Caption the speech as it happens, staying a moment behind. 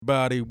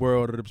Body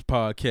World of the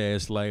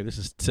Podcast Life. This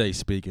is Tay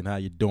speaking. How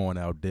you doing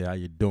out there? How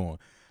you doing?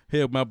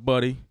 Here with my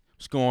buddy.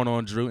 What's going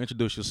on, Drew?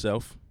 Introduce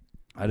yourself.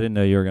 I didn't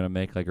know you were going to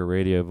make like a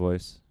radio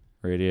voice.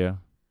 Radio.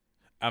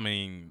 I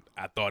mean,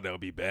 I thought that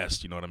would be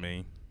best, you know what I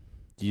mean?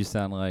 You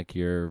sound like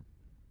you're,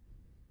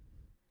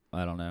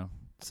 I don't know,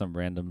 some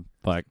random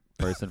black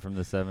person from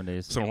the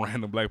 70s. Some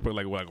random black person,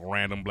 like what,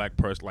 random black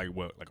person, like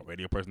what, like a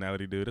radio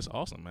personality, dude? That's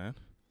awesome, man.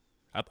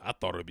 I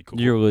thought it would be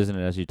cool. You're losing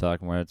it as you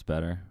talk more. It's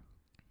better.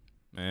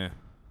 Man.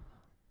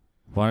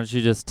 Why don't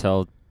you just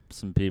tell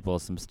some people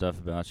some stuff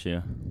about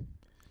you?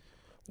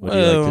 What do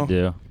you like to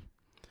do?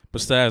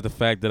 Besides the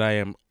fact that I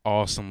am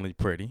awesomely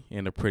pretty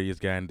and the prettiest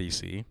guy in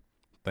D.C.,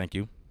 thank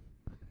you.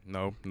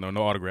 No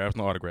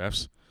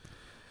autographs.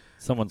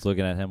 Someone's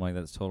looking at him like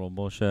that's total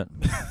bullshit.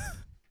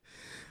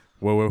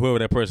 Well, whoever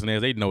that person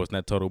is, they know it's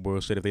not total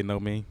bullshit if they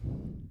know me.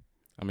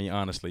 I mean,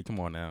 honestly,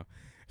 come on now.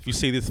 If you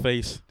see this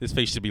face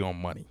should be on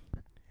money.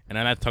 And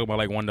I'm not talking about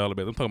like $1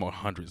 bills. I'm talking about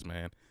hundreds,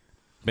 man.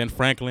 Ben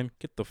Franklin,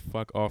 get the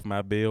fuck off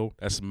my bill.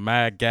 That's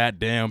my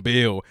goddamn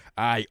bill.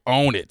 I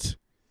own it.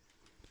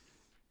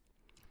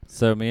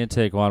 So me and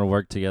Take want to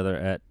work together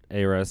at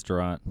a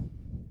restaurant.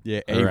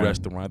 Yeah, a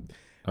restaurant.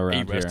 Around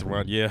a here.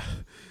 restaurant, yeah.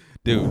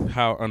 Dude,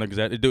 how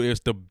unexaggerated. Dude, it's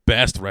the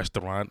best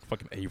restaurant.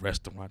 Fucking a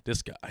restaurant.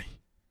 This guy.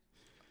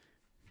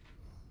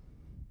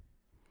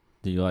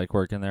 Do you like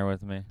working there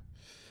with me?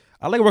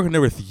 I like working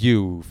there with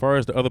you. As far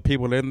as the other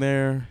people in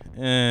there,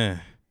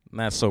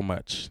 not so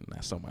much.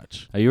 Not so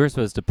much. You were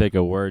supposed to pick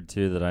a word,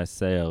 too, that I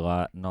say a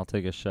lot, and I'll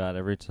take a shot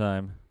every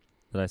time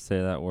that I say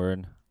that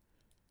word.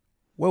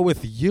 Well,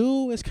 with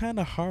you, it's kind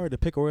of hard to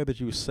pick a word that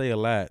you say a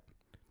lot.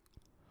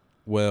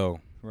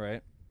 Well,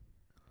 Right.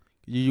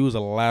 you use a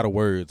lot of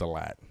words a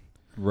lot.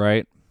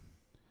 Right.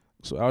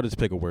 So I'll just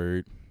pick a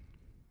word.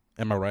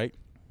 Am I right?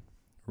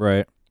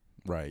 Right.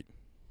 Right.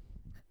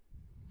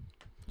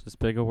 Just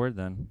pick a word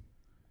then.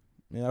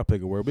 Yeah, I'll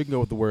pick a word. We can go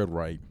with the word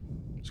right.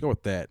 Let's go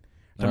with that.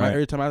 All right.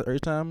 Every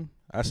time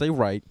I say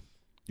right,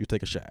 you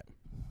take a shot.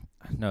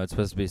 No, it's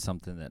supposed to be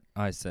something that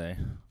I say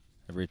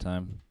every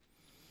time.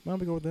 Why don't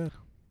we go with that?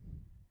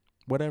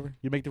 Whatever.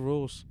 You make the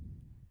rules.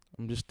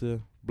 I'm just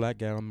a black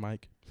guy on the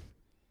mic.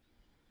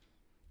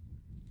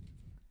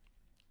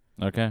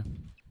 Okay.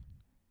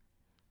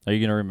 Are you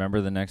going to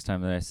remember the next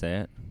time that I say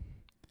it?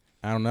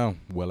 I don't know.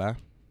 Will I?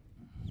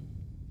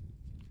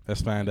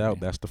 Let's find out.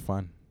 That's the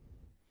fun.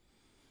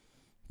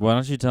 Why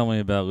don't you tell me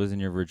about losing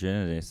your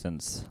virginity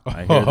since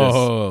I hear this?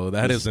 Oh,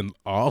 that is an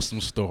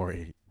awesome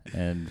story.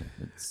 And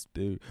it's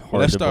Dude. hard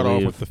Well, let's to start off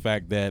believe, with the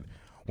fact that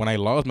when I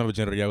lost my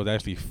virginity, I was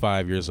actually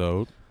 5 years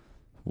old.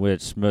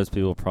 which most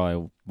people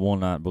probably will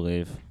not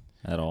believe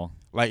at all.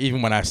 Like,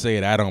 even when I say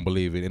it, I don't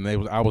believe it. And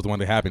I was the one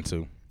that happened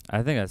to.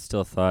 I think I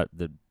still thought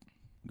that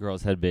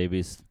girls had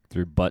babies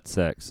through butt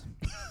sex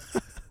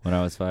when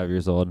I was 5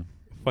 years old.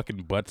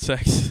 Fucking butt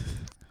sex.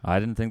 I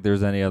didn't think there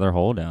was any other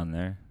hole down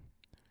there.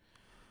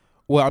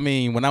 Well, I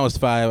mean, when I was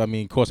 5,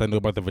 of course I knew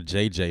about the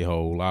vajayjay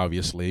hole,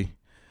 obviously.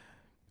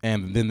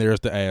 And then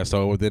there's the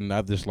asshole. Then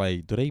I'm just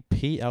like, do they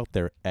pee out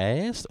their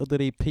ass or do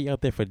they pee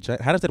out their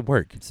vagina? How does that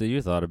work? So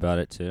you thought about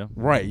it too?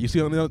 Right. You see,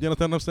 you understand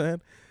what I'm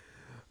saying?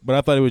 But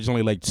I thought it was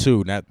only like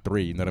 2, not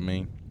 3. You know what I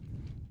mean?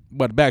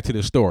 But back to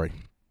the story.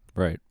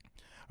 Right.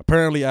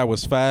 Apparently, I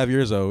was 5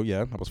 years old.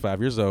 Yeah, I was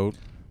 5 years old.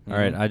 All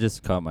right, I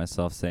just caught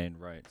myself saying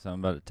right, so I'm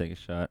about to take a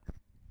shot.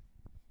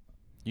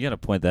 You got to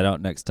point that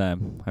out next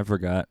time. I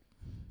forgot.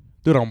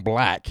 Dude, I'm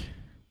black.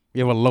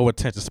 You have a low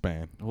attention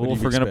span. What Well, do if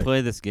you we're going to expect?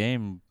 play this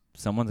game,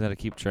 someone's got to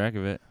keep track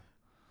of it.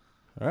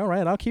 All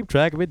right, I'll keep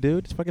track of it,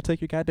 dude. Just fucking take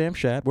your goddamn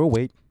shot. We'll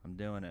wait. I'm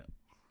doing it.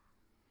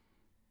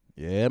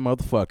 Yeah,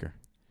 motherfucker.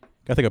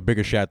 Gotta take a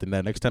bigger shot than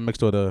that. Next time, make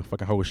sure the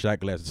fucking whole shot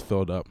glass is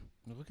filled up.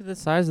 Look at the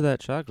size of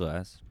that shot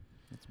glass.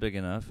 It's big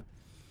enough.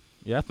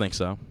 Yeah, I think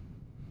so.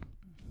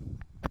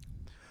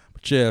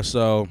 But yeah,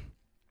 so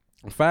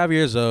I'm 5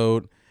 years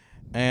old,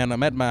 and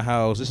I'm at my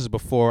house. This is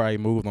before I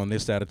moved on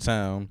this side of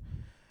town.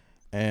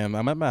 And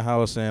I'm at my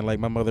house, and like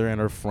my mother and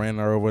her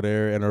friend are over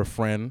there, and her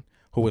friend,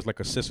 who is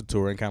like a sister to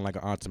her and kind of like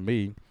an aunt to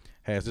me,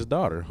 has this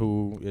daughter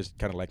who is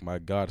kind of like my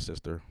god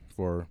sister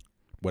for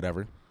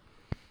whatever.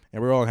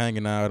 And we're all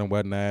hanging out and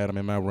whatnot. I'm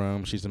in my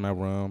room. She's in my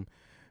room.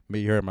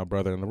 Me, her, and my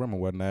brother in the room and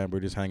whatnot.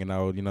 We're just hanging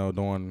out,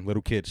 doing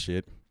little kid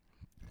shit.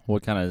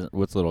 What's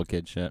little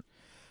kid shit?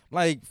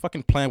 Like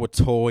fucking playing with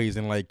toys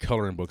and like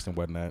coloring books and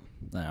whatnot.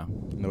 No.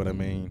 You know what I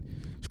mean?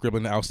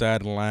 Scribbling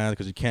outside the lines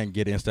because you can't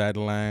get inside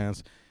the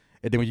lines.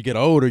 And then when you get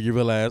older, you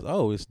realize,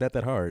 oh, it's not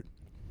that hard.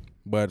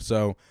 But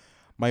so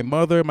my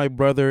mother, my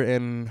brother,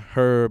 and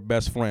her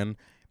best friend,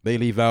 they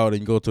leave out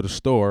and go to the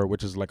store,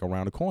 which is like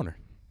around the corner.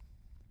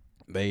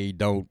 They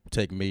don't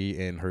take me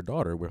and her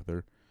daughter with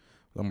her.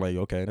 I'm like,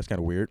 okay, that's kind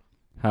of weird.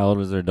 How old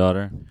was their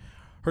daughter?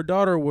 Her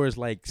daughter was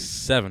like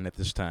 7 at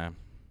this time.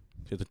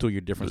 It's a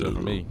 2-year difference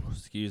over me.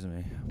 Excuse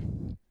me.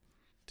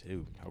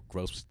 Dude, how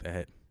gross was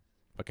that?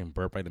 Fucking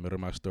burp right in the middle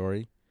of my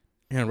story.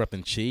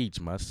 Interrupting Cheech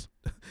must.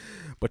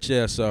 But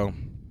yeah, so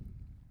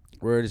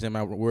we're in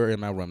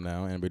my room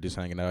now, and we're just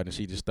hanging out, and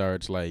she just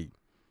starts like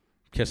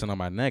kissing on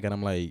my neck, and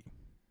I'm like,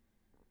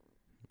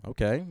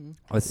 Okay.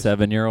 A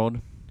 7-year-old?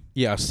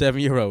 Yeah, a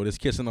 7-year-old is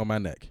kissing on my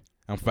neck.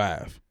 I'm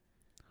 5.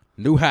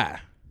 New high.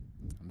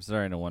 I'm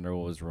starting to wonder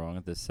what was wrong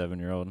with this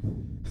 7-year-old.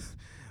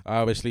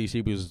 Obviously,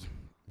 she was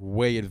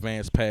way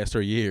advanced past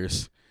her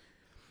years.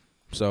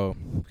 So,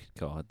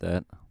 Call it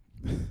that.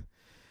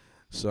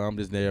 so I'm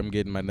just there. I'm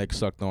getting my neck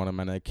sucked on and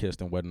my neck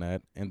kissed and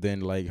whatnot. And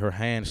then, like, her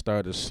hand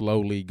started to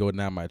slowly go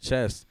down my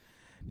chest,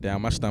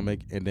 down my stomach,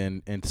 and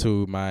then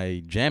into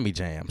my jammy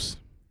jams.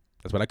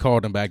 That's what I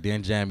called them back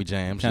then, jammy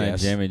jams. What kind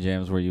Yes. of jammy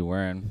jams were you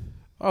wearing?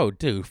 Oh,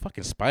 dude,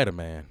 fucking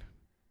Spider-Man.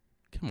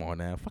 Come on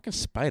now. Fucking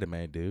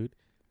Spider-Man, dude.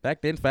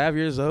 Back then, 5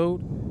 years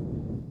old.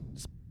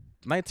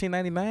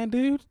 1999,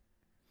 dude.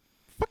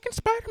 Fucking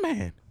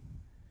Spider-Man.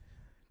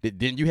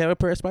 Didn't you have a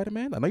pair of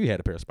Spider-Man? I know you had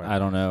a pair of Spider-Man. I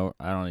don't know.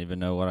 I don't even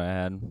know what I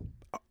had.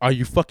 Are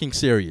you fucking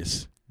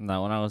serious?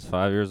 Not when I was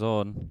 5 years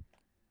old.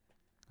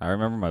 I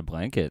remember my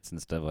blankets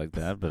and stuff like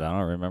that, but I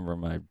don't remember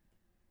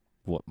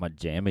what my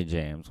jammy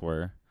jams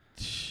were.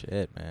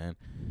 Shit, man.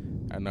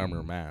 I don't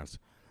remember mine.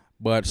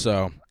 But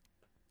so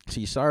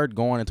she started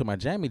going into my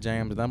jammy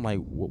jams, and I'm like,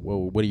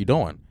 what are you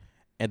doing?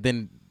 And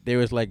then there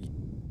was like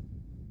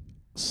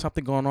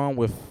something going on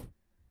with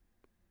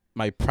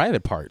my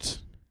private parts.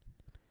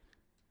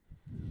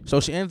 So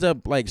she ends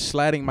up like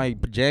sliding my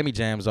jammy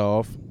jams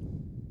off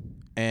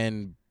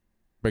and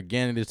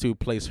beginning to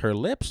place her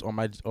lips on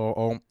my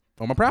on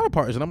my private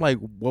parts, and I'm like,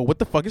 well, what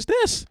the fuck is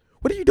this?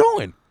 What are you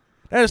doing?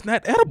 That is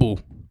not edible.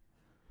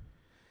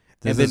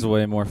 This And is then-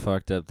 way more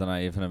fucked up than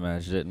I even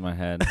imagined it in my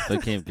head.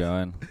 But keep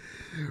going.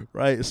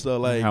 Right, so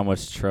like How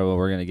much trouble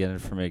we're gonna get in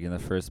for making the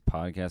first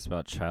podcast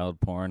about child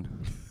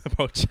porn?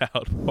 about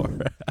child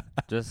porn.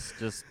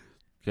 just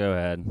go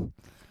ahead.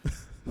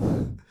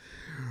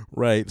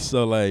 Right,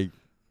 so like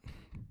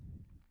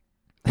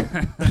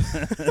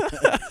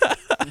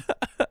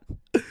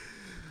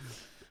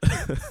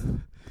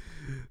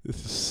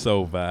this is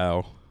so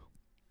vile.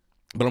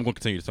 But I'm going to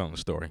continue to tell the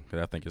story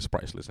because I think it's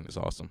priceless and it's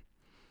awesome.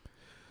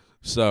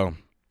 So,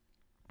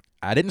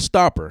 I didn't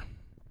stop her,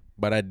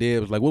 but I did.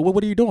 Was like,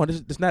 what are you doing?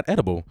 This is not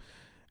edible.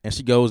 And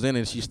she goes in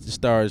and she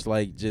starts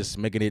like just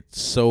making it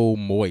so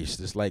moist.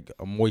 It's like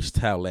a moist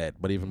towelette,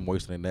 but even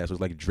moister than that. So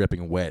it's like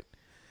dripping wet.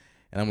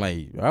 And I'm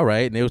like, all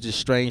right. And it was just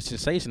strange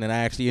sensation, and I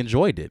actually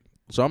enjoyed it.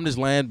 So I'm just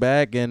laying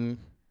back and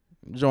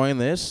enjoying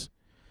this.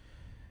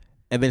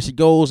 And then she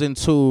goes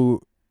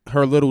into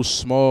her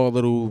small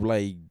little,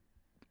 like,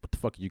 what the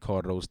fuck you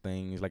call those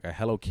things? Like a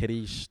Hello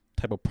Kitty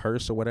type of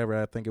purse or whatever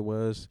I think it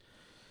was.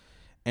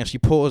 And she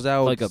pulls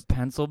out. Like a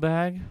pencil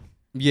bag?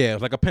 Yeah,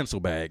 like a pencil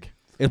bag.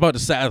 It's about the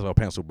size of a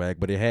pencil bag,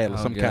 but it had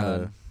some kind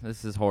God. of.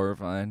 This is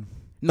horrifying.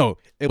 No,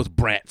 it was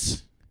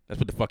Bratz. That's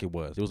what the fuck it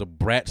was. It was a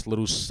Bratz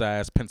little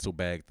size pencil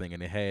bag thing,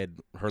 and it had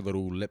her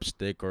little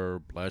lipstick or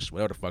blush,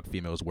 whatever the fuck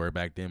females were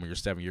back then when you're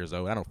 7 years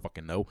old. I don't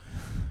fucking know.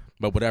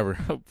 But whatever.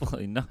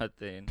 Hopefully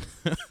nothing.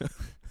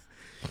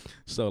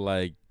 So,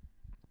 like,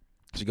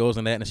 she goes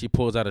in that, and she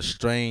pulls out a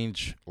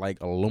strange,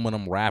 like,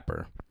 aluminum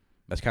wrapper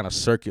that's kind of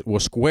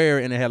square,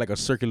 and it had, like, a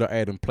circular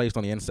item placed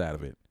on the inside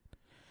of it.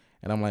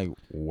 And I'm like,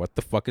 what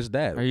the fuck is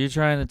that? Are you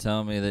trying to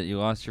tell me that you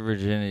lost your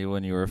virginity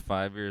when you were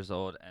 5 years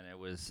old and it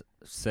was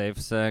safe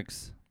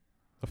sex?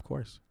 Of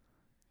course.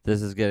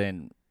 This is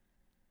getting...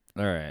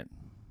 All right.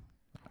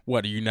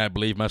 What, do you not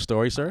believe my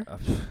story, sir?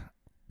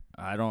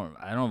 I don't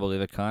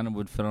believe a condom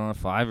would fit on a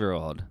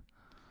 5-year-old.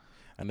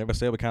 I never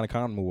said what kind of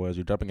condom it was.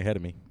 You're jumping ahead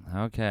of me.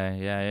 Okay,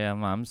 yeah,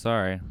 I'm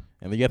sorry.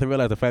 And then you have to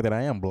realize the fact that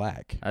I am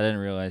black. I didn't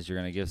realize you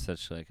were gonna give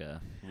such like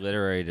a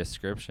literary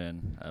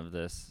description of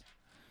this.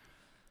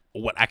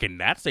 What, I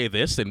cannot say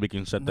this, and we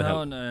can shut the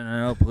hell.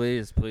 No,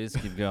 please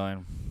keep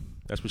going.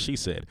 That's what she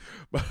said.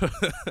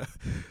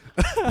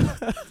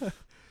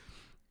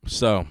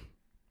 So,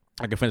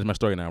 I can finish my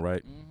story now,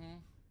 right?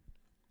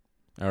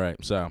 Mm-hmm. All right,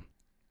 so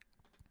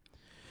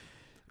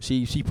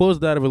she pulls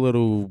it out of a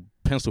little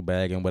pencil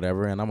bag and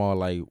whatever, and I'm all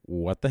like,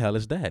 what the hell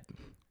is that?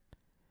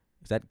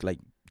 Is that like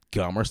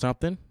gum or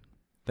something?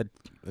 And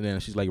then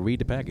she's like, read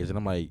the package, and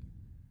I'm like,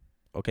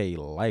 okay,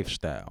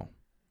 lifestyle.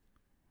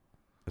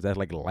 Is that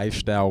like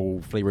lifestyle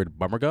flavored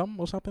bummer gum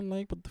or something?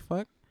 Like, what the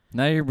fuck?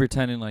 Now you're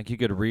pretending like you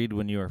could read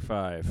when you were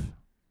 5.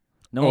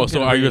 No Oh, one so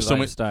can are you read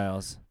assuming-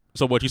 lifestyles?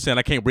 So what you saying?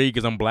 I can't read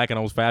because I'm black and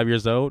I was 5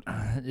 years old?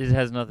 It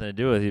has nothing to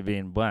do with you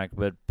being black,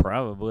 but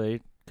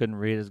probably couldn't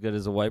read as good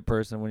as a white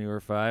person when you were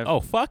 5. Oh,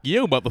 fuck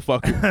you,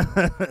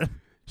 motherfucker.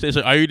 So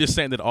are you just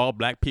saying that all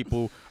black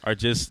people are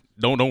just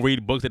don't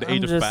read books at the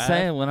age of 5? I'm just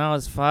saying, when I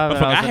was 5,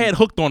 Motherfucker, I had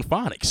hooked on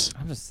phonics.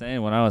 I'm just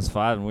saying, when I was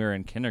 5 and we were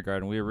in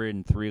kindergarten, we were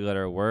reading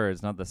 3-letter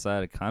words, not the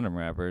side of condom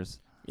wrappers.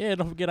 Yeah,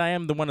 don't forget I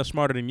am the one that's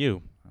smarter than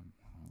you.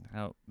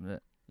 How?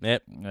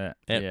 Yep, Yeah,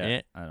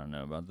 yep. I don't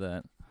know about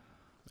that.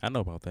 I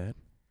know about that.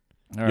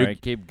 All You're-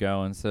 right, keep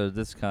going. So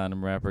this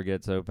condom wrapper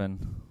gets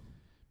open.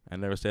 I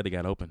never said it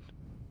got opened.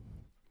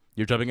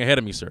 You're jumping ahead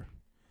of me, sir.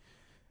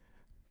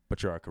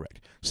 But you are correct.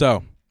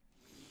 So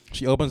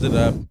she opens it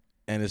up,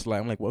 and it's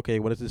like, I'm like, well, okay,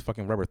 what is this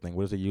fucking rubber thing?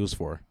 What is it used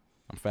for?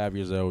 I'm 5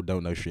 years old,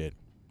 don't know shit.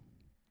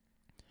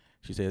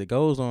 She said, it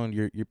goes on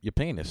your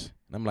penis.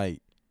 And I'm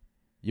like,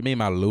 you mean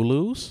my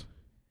Lulus?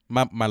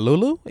 My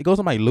Lulu? It goes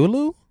on my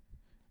Lulu?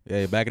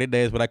 Yeah, back in the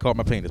days what I called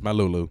my penis, my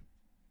Lulu.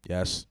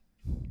 Yes.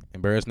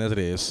 Embarrassing as it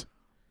is.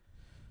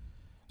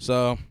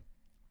 So,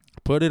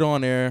 put it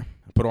on there.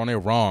 Put it on there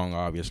wrong,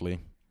 obviously.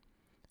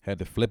 Had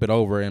to flip it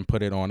over and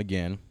put it on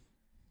again.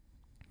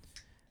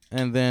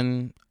 And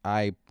then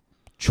I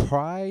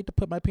tried to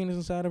put my penis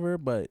inside of her,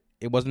 but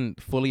it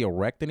wasn't fully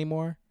erect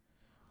anymore.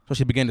 So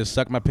she began to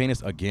suck my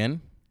penis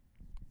again.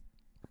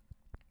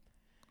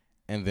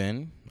 And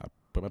then I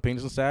put my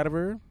penis inside of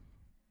her.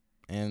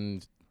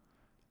 And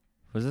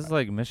Was this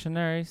like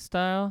missionary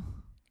style?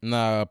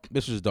 nah,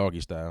 this was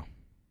doggy style.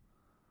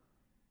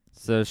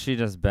 So she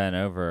just bent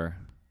over.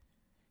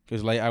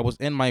 Because like I was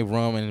in my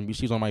room and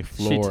she's on my Did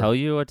floor. she tell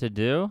you what to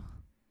do?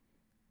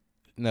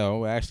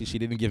 No, actually, she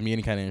didn't give me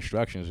any kind of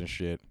instructions and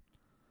shit.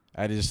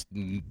 I just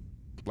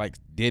like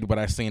did what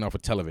I seen off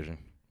of television,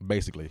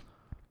 basically.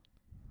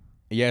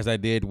 Yes, I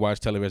did watch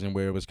television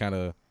where it was kind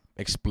of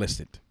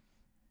explicit.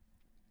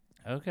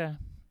 Okay.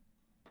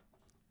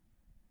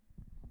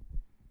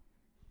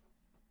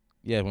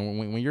 Yeah,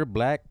 when you're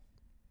black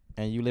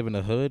and you live in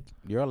the hood,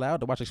 you're allowed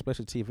to watch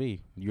explicit TV.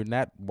 You're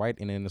not white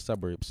and in the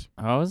suburbs.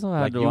 I was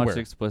allowed Like to you watch were.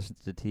 explicit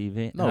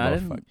TV. No, I the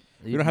didn't fuck.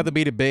 You don't have to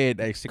be to bed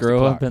at 6 grow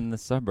o'clock. up in the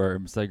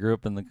suburbs. I grew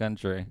up in the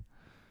country.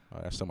 Oh,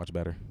 that's so much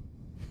better.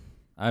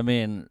 I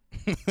mean,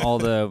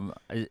 although,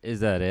 is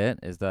that it?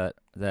 Is that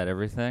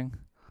everything?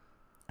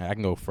 I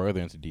can go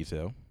further into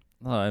detail.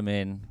 No, I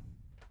mean,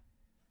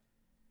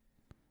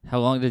 how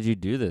long did you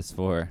do this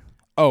for?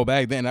 Oh,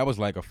 back then that was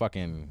like a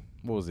fucking,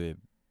 what was it?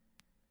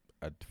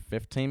 A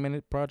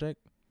 15-minute project?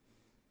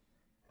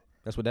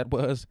 That's what that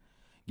was.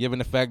 Given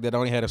the fact that I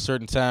only had a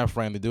certain time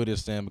frame to do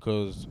this then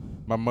because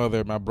my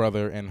mother, my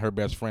brother, and her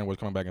best friend was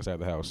coming back inside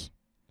the house.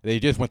 They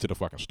just went to the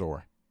fucking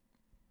store.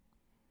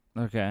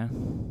 Okay.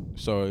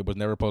 So it was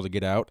never supposed to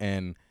get out,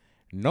 and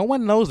no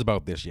one knows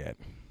about this yet.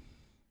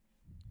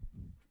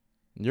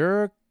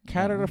 You're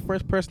kind of the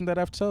first person that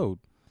I've told.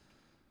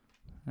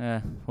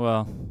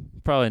 Well,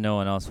 probably no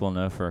one else will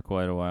know for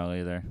quite a while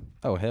either.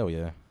 Oh, hell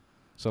yeah.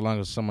 So long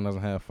as someone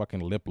doesn't have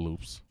fucking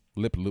lips.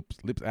 Loose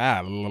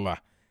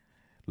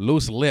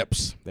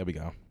lips. There we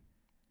go.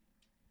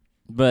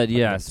 But Fucking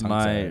yes,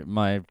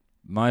 tongue-tied.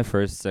 my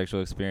first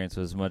sexual experience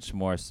was much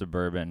more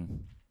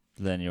suburban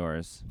than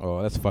yours. Oh,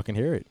 let's fucking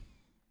hear it.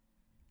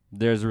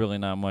 There's really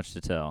not much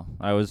to tell.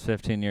 I was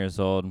 15 years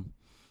old.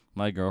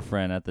 My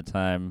girlfriend at the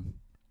time,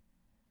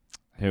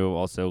 who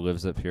also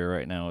lives up here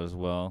right now as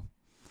well,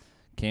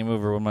 came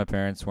over when my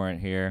parents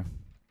weren't here.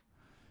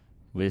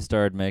 We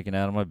started making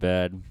out on my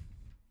bed.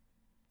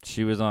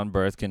 She was on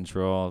birth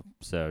control,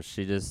 so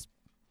she just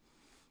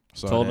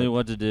told me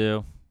what to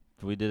do.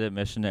 We did it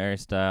missionary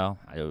style.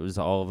 It was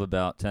all of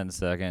about 10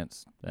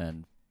 seconds,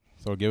 and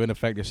So given the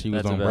fact that she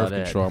was That's on birth about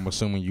it. control, I'm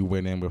assuming you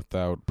went in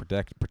without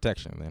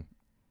protection then.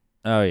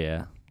 oh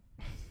yeah,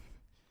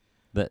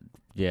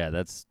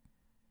 that's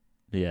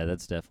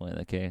definitely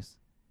the case.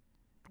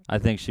 I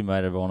think she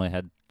might have only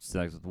had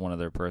sex with one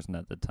other person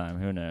at the time.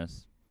 Who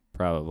knows?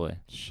 Probably.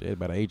 Shit,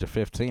 by the age of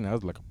 15, I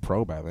was like a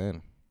pro by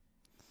then.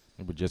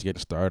 We were just getting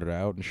started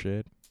out and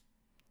shit.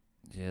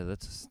 Yeah,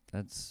 that's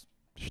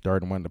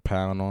Starting wanting to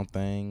pound on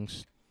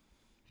things.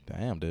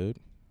 Damn, dude.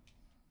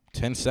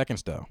 10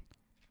 seconds, though.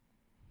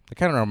 It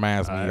kind of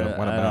reminds me of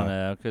one of I don't my...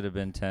 know. It could have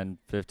been 10,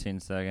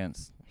 15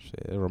 seconds.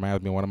 Shit, it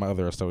reminds me of one of my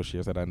other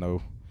associates that I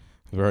know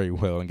very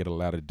well and get a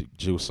lot of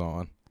juice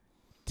on.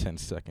 10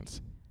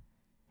 seconds.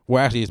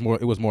 Well, actually,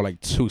 it was more like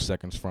 2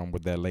 seconds from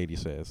what that lady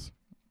says.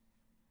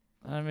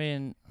 I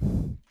mean,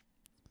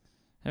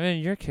 in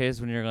your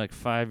case, when you're like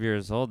 5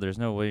 years old, there's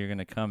no way you're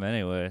gonna come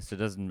anyway, so it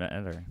doesn't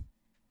matter.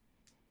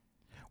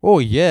 Oh,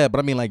 yeah, but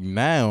I mean, like,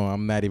 now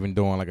I'm not even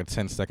doing like a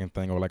 10-second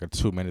thing or like a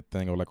 2-minute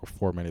thing or like a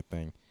 4-minute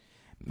thing.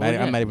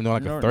 I'm not even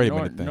doing like a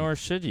 30-minute thing. Nor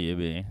should you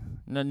be.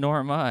 Nor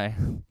am I.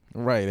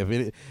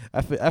 Right.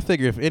 I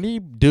figure if any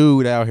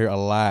dude out here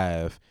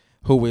alive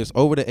who is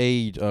over the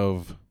age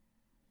of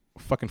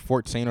fucking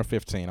 14 or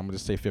 15, I'm going to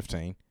just say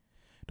 15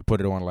 to put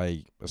it on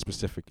like a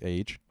specific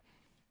age.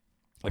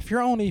 If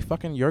you're only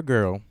fucking your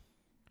girl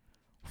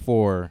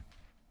for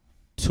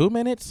 2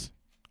 minutes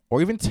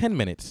or even 10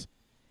 minutes,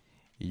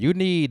 you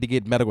need to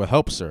get medical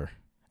help, sir,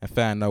 and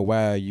find out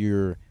why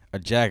you're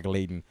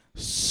ejaculating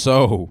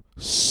so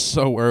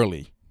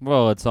early.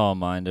 Well, it's all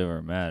mind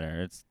over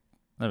matter. It's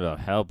not about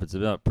help. It's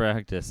about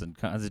practice and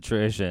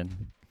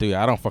concentration. Dude,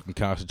 I don't fucking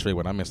concentrate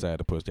when I'm inside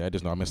the pussy. I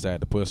just know I'm inside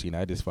the pussy, and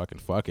I just fucking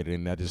fuck it,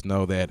 and I just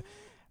know that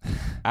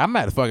I'm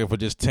not fucking for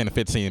just 10 to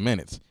 15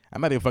 minutes.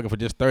 I'm not even fucking for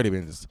just 30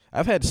 minutes.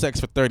 I've had sex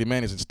for 30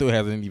 minutes and still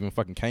hasn't even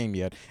fucking came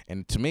yet,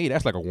 and to me,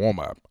 that's like a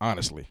warm-up,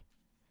 honestly.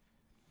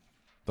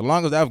 The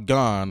longest I've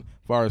gone,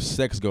 as far as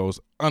sex goes,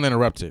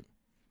 uninterrupted.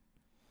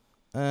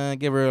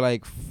 Give her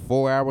like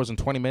 4 hours and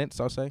 20 minutes,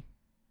 I'll say.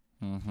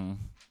 Mm-hmm.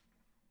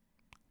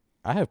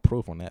 I have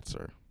proof on that,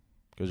 sir.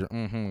 Because your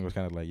was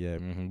kind of like, yeah,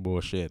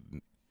 bullshit.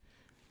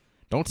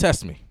 Don't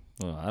test me.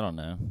 Well, I don't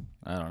know.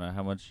 I don't know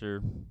how much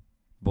you're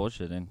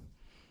bullshitting.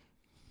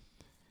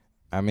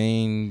 I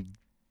mean,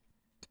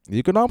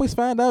 you can always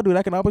find out, dude.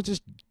 I can always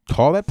just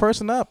call that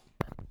person up.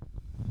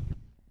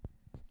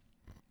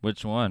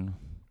 Which one?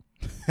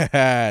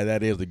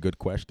 That is a good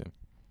question.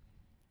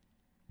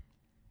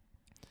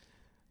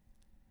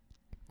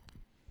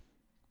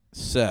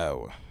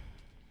 So,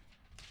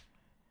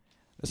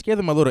 let's give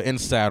them a little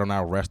insight on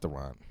our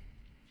restaurant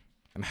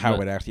and how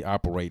What? it actually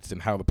operates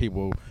and how the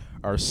people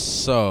are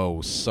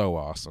so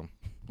awesome.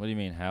 What do you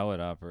mean how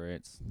it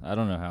operates? I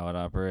don't know how it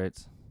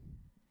operates.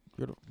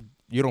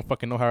 You don't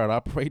fucking know how it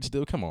operates,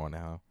 dude? Come on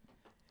now.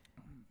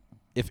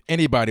 If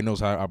anybody knows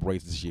how it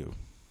operates, it's you.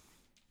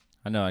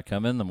 I know I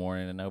come in the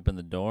morning and open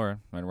the door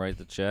and write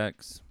the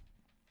checks.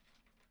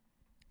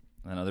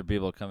 And other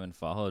people come and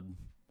followed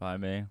by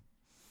me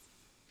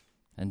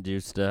and do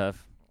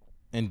stuff.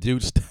 And do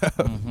stuff.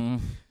 Mm-hmm.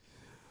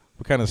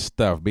 What kind of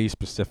stuff? Be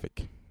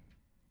specific.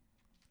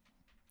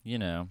 You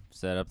know,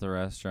 set up the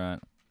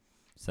restaurant,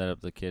 set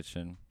up the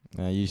kitchen.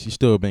 You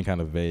still been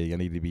kind of vague. You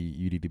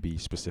need to be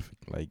specific.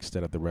 Like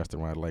set up the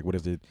restaurant. Like what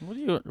is it? What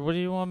do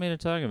you want me to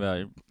talk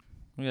about?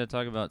 We got to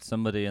talk about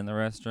somebody in the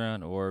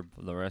restaurant or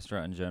the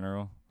restaurant in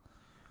general.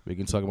 We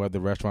can talk about the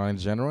restaurant in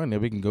general, and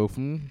then we can go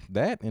from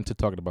that into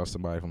talking about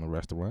somebody from the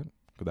restaurant.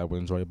 Because I would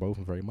enjoy both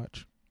very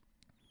much,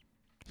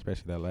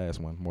 especially that last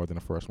one more than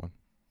the first one.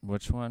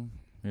 Which one?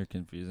 You're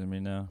confusing me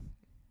now.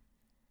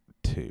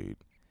 Dude,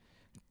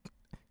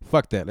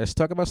 fuck that. Let's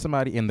talk about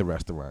somebody in the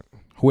restaurant.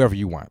 Whoever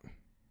you want.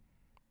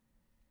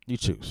 You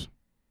choose.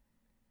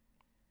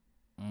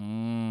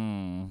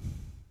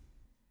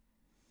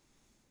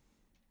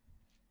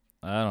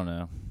 I don't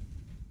know.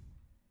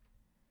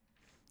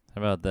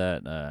 How about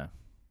that?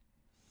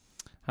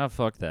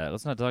 Fuck that.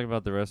 Let's not talk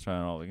about the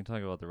restaurant at all. We can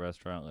talk about the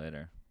restaurant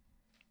later.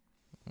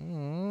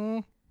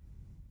 I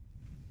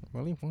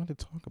really want to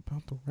talk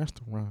about the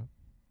restaurant.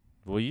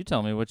 Well, you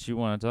tell me what you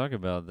want to talk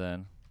about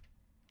then.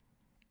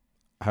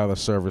 How the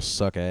servers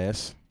suck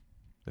ass.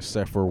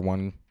 Except for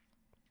one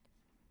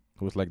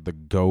who was like the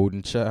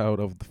golden child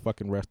of the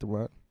fucking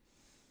restaurant.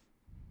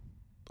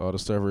 All the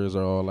servers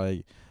are all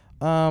like,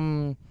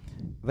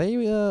 they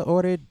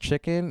ordered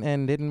chicken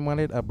and didn't want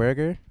it a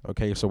burger.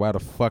 Okay, so why the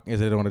fuck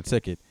is it on the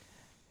ticket?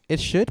 It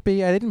should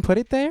be. I didn't put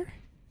it there.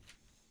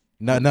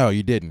 No,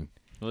 you didn't.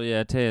 Well,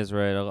 yeah, Taya's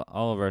right.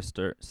 All of our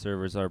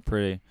servers are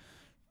pretty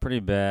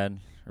bad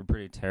or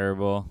pretty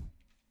terrible.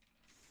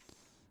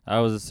 I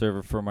was a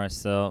server for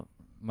myself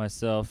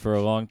for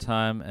a long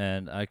time,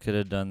 and I could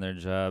have done their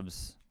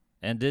jobs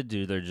and did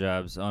do their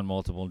jobs on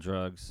multiple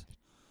drugs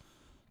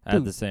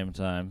at the same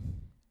time.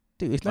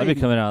 Dude, it's not I'd be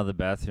even coming out of the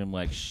bathroom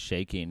like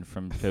shaking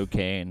from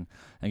cocaine.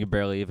 I could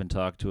barely even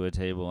talk to a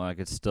table, and I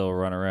could still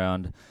run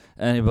around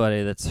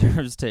anybody that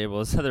serves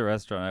tables at the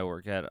restaurant I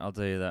work at. I'll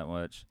tell you that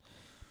much.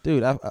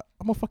 Dude, I'm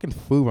a fucking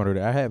food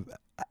runner.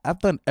 I've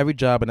done every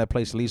job in that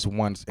place at least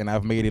once, and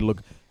I've made it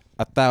look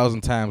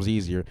 1,000 times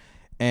easier.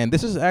 And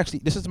this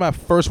is my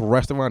first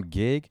restaurant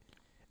gig,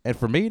 and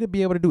for me to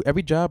be able to do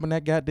every job in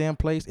that goddamn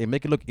place and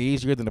make it look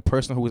easier than the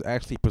person who was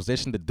actually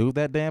positioned to do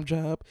that damn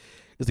job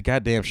is a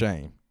goddamn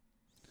shame.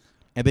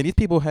 And then these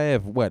people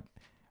have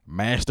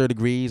master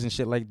degrees and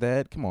shit like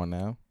that. Come on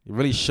now, it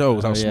really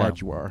shows how smart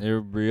you are.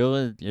 It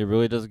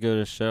really does go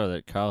to show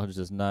that college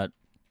does not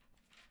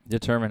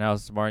determine how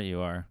smart you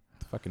are.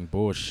 Fucking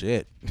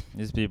bullshit.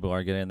 These people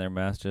are getting their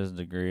master's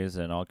degrees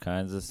and all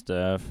kinds of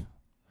stuff,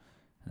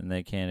 and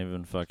they can't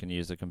even fucking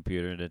use a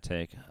computer to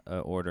take an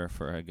order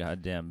for a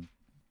goddamn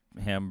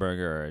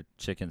hamburger or a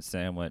chicken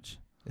sandwich.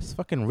 It's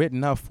fucking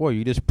written out for you.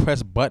 You just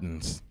press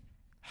buttons.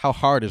 How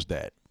hard is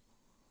that?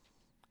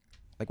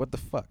 Like, what the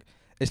fuck?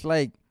 It's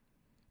like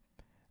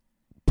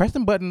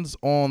pressing buttons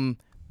on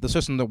the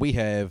system that we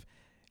have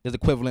is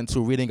equivalent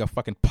to reading a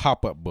fucking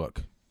pop-up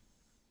book.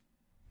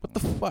 What the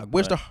fuck?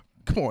 Where's the...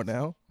 Come on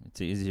now.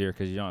 It's easier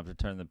because you don't have to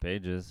turn the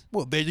pages.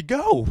 Well, there you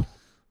go.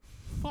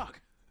 Fuck.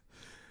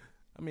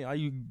 I mean, are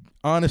you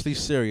honestly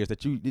serious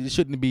that there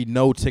shouldn't be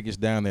no tickets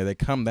down there? They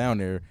come down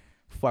there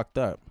fucked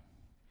up.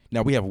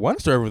 Now, we have one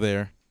server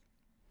there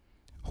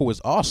who is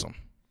awesome.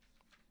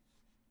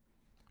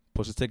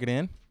 Puts the ticket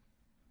in.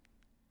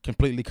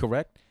 Completely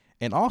correct.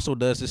 And also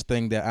does this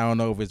thing that I don't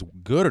know if it's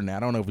good or not. I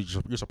don't know if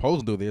you're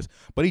supposed to do this,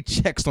 but he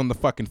checks on the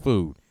fucking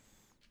food.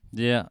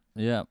 Yeah.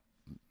 You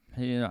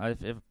know,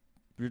 if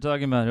you're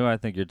talking about who I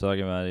think you're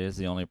talking about, he is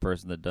the only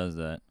person that does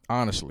that.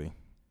 Honestly.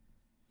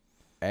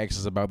 Asks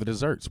us about the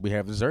desserts. We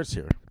have desserts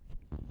here.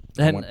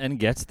 And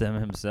gets them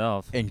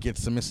himself. And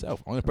gets them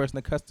himself. Only person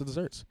that cuts the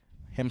desserts.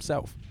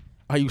 Himself.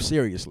 Are you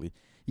seriously?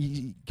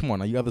 Come on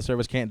now. You other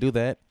servers can't do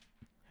that.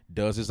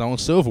 Does his own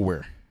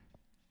silverware.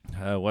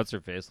 What's her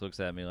face looks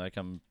at me like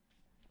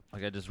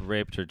I just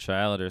raped her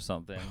child or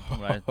something.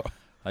 I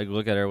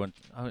look at her when,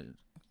 can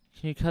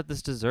you cut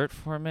this dessert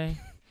for me?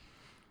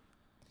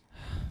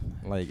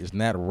 Like, it's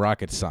not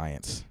rocket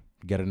science.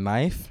 Get a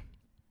knife,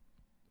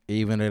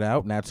 even it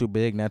out, not too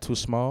big, not too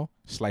small,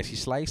 slicey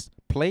slice,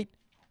 plate,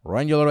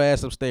 run your little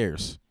ass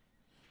upstairs.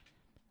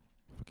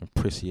 Fucking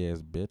prissy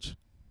ass bitch.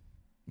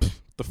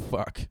 The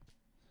fuck?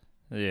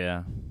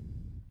 Yeah.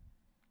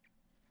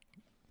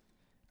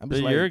 I'm But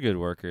just you're a good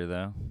worker,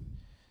 though.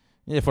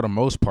 Yeah, for the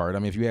most part. I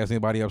mean, if you ask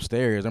anybody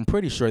upstairs, I'm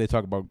pretty sure they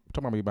talk about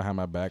me behind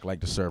my back, like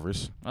the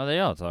servers. Oh, they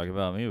all talk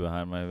about me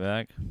behind my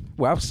back.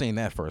 Well, I've seen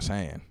that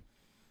firsthand.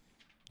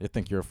 They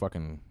think you're a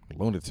fucking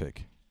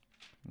lunatic,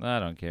 I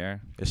don't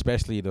care.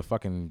 especially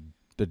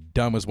the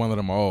dumbest one of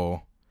them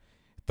all.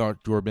 Thought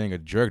you were being a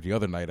jerk the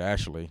other night,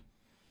 actually.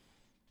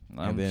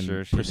 I'm and then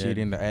sure she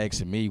proceeding did. to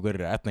ask me what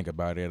did I think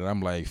about it, and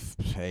I'm like,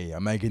 hey,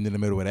 I'm not getting in the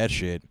middle of that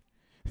shit.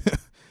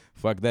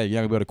 Fuck that.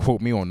 You're not gonna be able to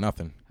quote me on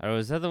nothing. Oh,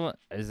 is that the one?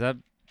 Is that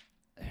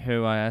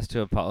who I asked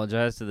to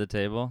apologize to the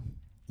table?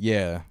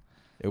 Yeah,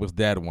 it was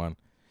that one.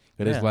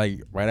 But Yeah. it's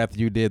like right after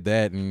you did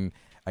that, and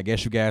I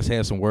guess you guys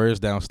had some words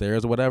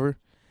downstairs or whatever.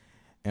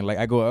 And like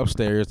I go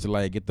upstairs to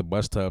like get the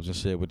bus tubs and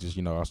shit, which is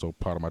also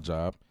part of my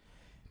job.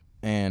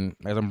 And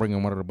as I'm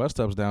bringing one of the bus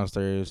tubs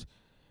downstairs,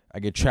 I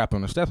get trapped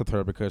on the steps with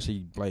her because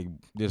she like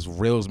just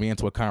reels me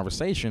into a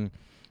conversation,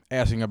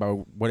 asking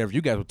about whatever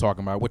you guys were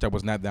talking about, which I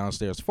was not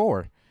downstairs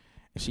for.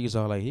 And she's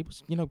all like, he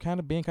was kind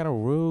of being kind of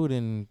rude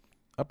and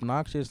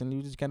obnoxious, and he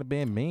was just kind of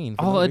being mean.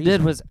 For All no I did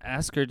reason. was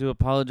ask her to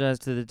apologize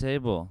to the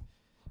table.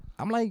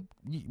 I'm like,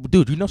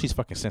 dude, she's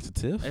fucking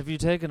sensitive. If you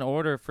take an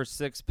order for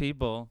 6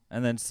 people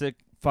and then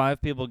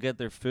 5 people get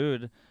their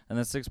food and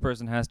the 6th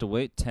person has to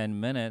wait 10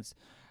 minutes,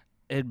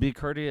 it'd be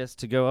courteous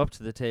to go up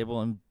to the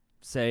table and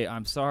say,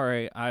 I'm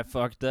sorry, I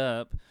fucked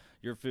up.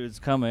 Your food's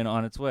coming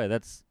on its way.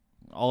 That's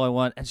all I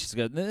want. And she's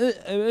going,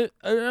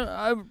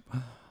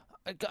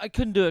 I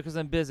couldn't do it because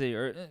I'm busy.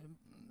 Or,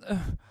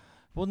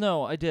 well,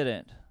 no, I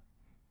didn't.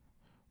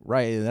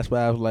 Right, and that's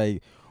why I was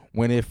like,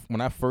 when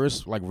I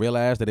first like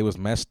realized that it was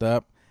messed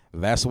up,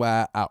 that's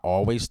why I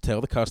always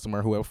tell the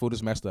customer, whoever food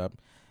is messed up,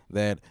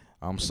 that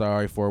I'm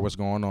sorry for what's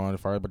going on.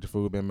 Sorry about your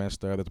food being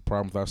messed up. There's a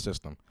problem with our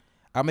system.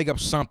 I make up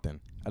something.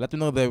 I let them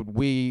know that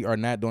we are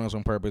not doing this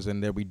on purpose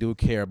and that we do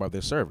care about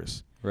their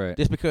service. Right.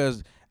 Just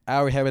because I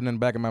already have it in the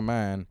back of my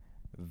mind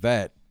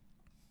that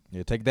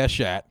take that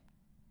shot.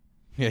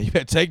 Yeah, you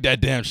better take that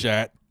damn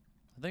shot.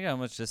 I think I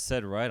almost just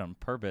said right on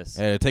purpose.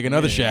 Take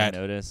another You didn't shot.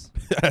 Notice.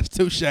 That's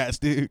 2 shots,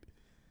 dude.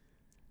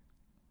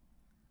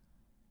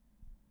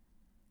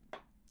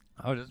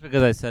 Oh, just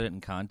because I said it in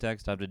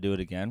context, I have to do it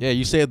again? Yeah,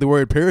 you said the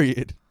word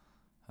period.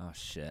 Oh,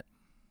 shit.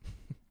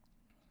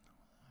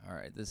 All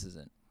right, this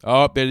isn't.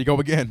 Oh, there you go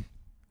again.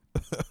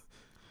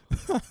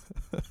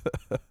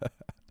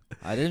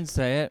 I didn't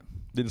say it.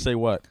 Didn't say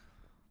what?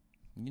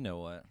 You know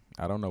what?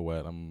 I don't know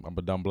what. I'm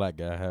a dumb black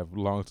guy. I have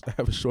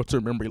a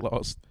short-term memory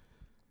loss.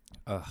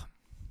 Ugh.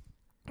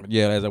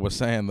 Yeah, as I was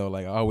saying though,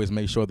 like I always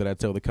make sure that I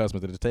tell the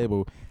customers at the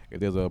table if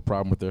there's a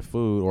problem with their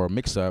food or a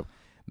mix-up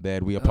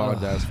that we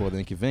apologize for the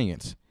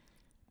inconvenience.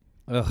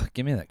 Ugh,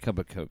 give me that cup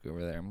of Coke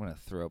over there. I'm going to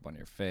throw up on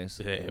your face.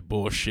 Yeah,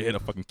 bullshit. I'll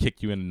fucking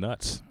kick you in the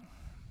nuts.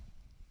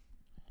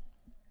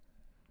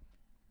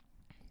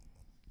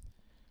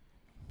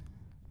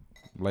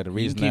 Like the You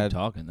reason can keep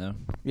talking, though.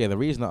 the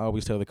reason I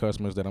always tell the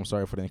customers that I'm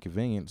sorry for the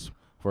inconvenience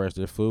for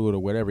their food or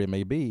whatever it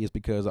may be is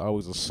because I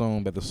always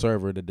assume that the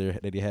server that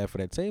they have for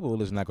that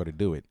table is not going to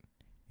do it.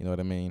 You know what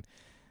I mean?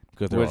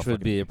 Because Which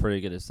would be a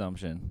pretty good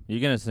assumption. You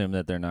can assume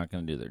that they're not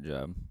going to do their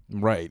job.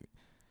 right.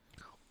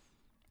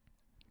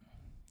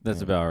 That's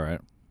Yeah. about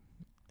right.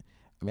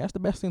 I mean, that's the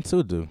best thing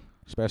to do,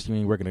 especially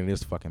when you're working in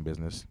this fucking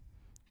business.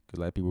 Because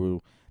a lot of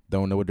people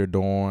don't know what they're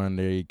doing.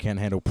 They can't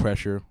handle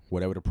pressure,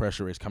 whatever the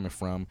pressure is coming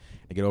from.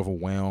 They get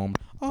overwhelmed.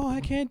 Oh, I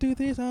can't do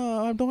this.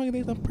 Oh, I'm doing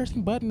this. I'm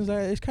pressing buttons.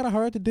 It's kind of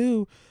hard to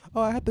do.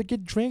 Oh, I have to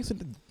get drinks.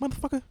 And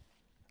motherfucker,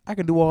 I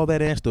can do all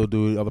that and still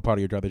do the other part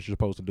of your job that you're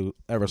supposed to do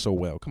ever so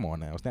well. Come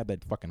on now. It's not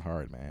that fucking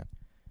hard, man.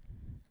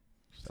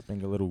 Stop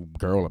being a little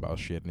girl about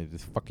shit and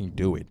just fucking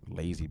do it,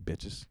 lazy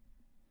bitches.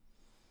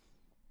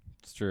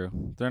 It's true.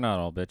 They're not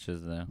all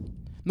bitches, though.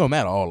 No,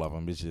 not all of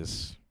them. It's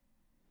just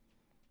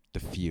the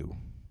few.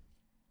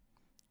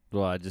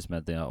 Well, I just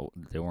meant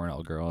they weren't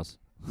all girls.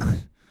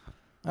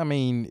 I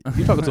mean,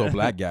 you're talking to a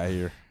black guy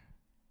here.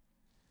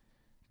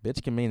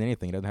 Bitch can mean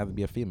anything. It doesn't have to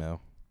be a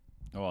female.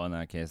 Well, in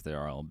that case, they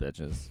are all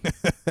bitches.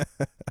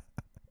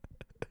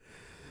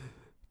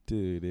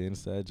 Dude, the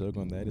inside joke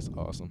on that is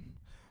awesome.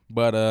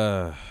 But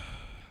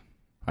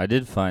I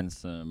did find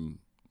some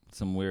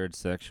weird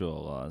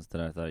sexual laws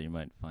that I thought you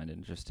might find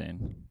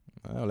interesting.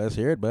 well, let's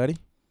hear it, buddy.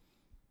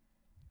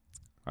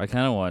 I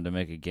kind of wanted to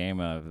make a game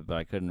out of it, but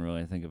I couldn't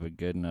really think of a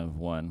good enough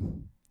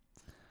one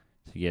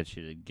to get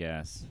you to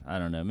guess. I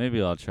don't know.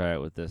 Maybe I'll try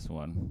it with this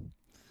one.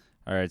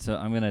 All right, so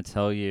I'm going to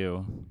tell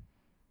you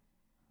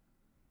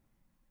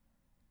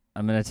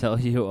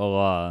a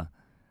law,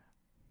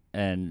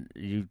 and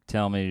you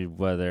tell me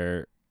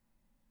whether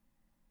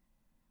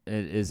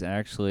it is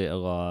actually a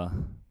law.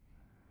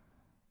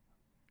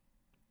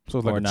 So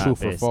it's Or like a not, true or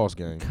basically. false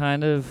game.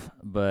 Kind of,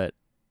 but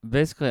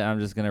basically I'm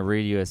just going to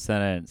read you a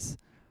sentence,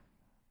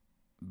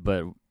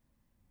 but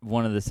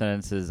one of the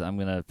sentences I'm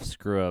going to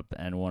screw up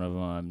and one of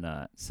them I'm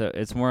not. So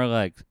it's more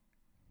like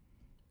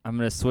I'm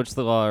going to switch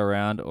the law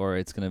around or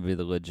it's going to be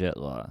the legit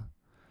law.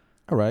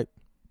 All right.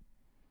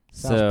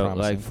 Sounds So,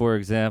 promising. like, for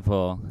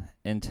example,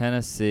 in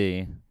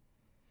Tennessee,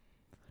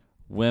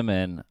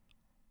 women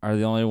are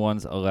the only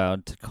ones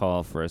allowed to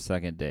call for a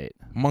second date.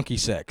 Monkey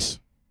sex.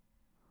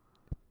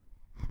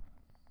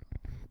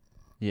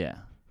 Yeah.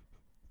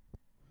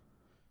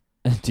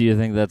 Do you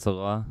think that's a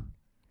law?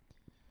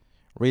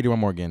 Read it one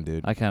more again,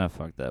 dude. I kind of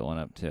fucked that one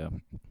up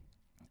too.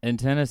 In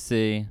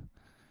Tennessee,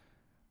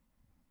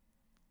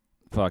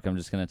 fuck, I'm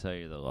just gonna tell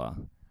you the law.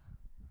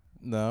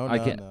 No, I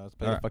no, can't. no. It's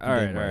better fucking All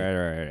right, game all right.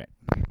 right, all right.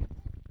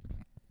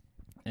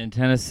 In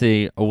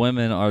Tennessee,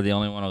 women are the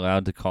only one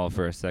allowed to call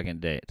for a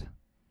second date.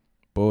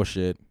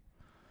 Bullshit.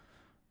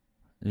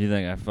 You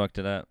think I fucked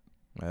it up?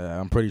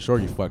 I'm pretty sure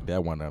you fucked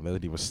that one up. That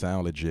didn't even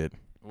sound legit.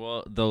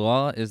 Well, the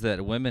law is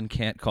that women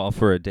can't call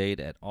for a date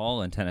at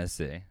all in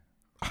Tennessee.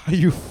 Are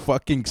you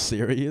fucking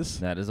serious?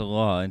 That is a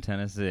law in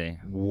Tennessee.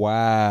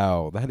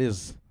 Wow, that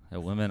is.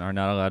 That women are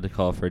not allowed to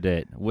call for a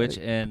date, which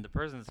in the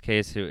person's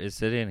case who is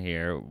sitting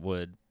here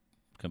would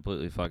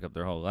completely fuck up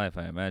their whole life,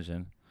 I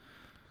imagine.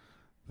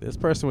 This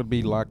person would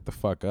be locked the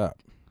fuck up.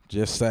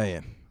 Just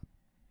saying.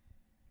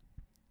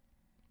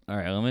 All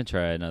right, let me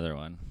try another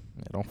one.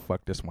 Yeah, don't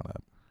fuck this one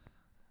up.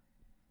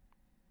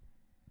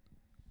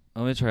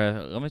 Let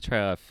me try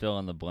a fill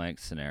in the blank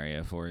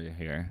scenario for you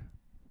here.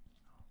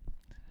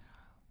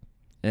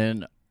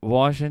 In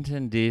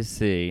Washington,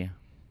 D.C.,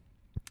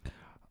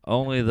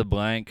 only the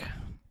blank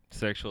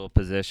sexual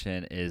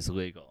position is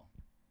legal.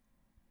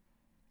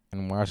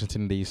 In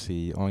Washington,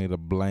 D.C., only the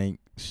blank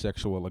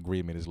sexual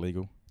agreement is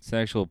legal.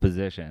 Sexual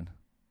position.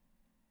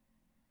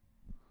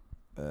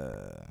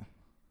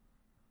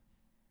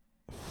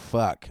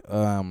 Fuck.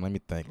 Let me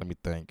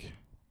think.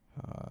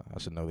 I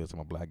should know this. I'm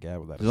a black guy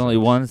without. There's only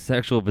one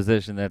sexual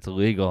position that's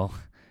legal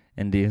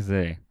in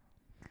D.C.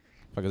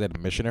 Fuck, is that a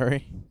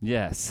missionary?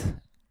 Yes.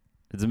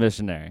 It's a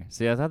missionary.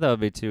 See, I thought that would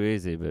be too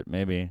easy, but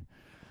maybe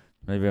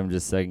I'm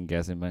just second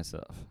guessing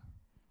myself.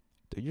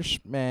 Dude,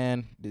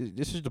 man,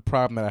 this is the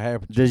problem that I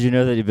have. Did you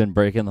know that you've been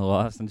breaking the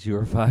law since you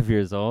were 5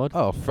 years old?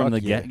 Oh, from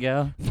the yeah.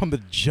 get-go? From the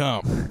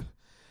jump.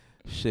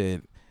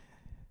 Shit.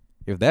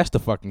 If that's the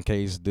fucking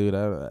case, dude,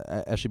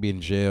 I should be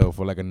in jail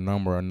for like a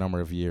number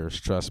of years.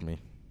 Trust me.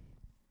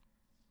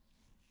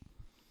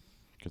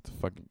 Get the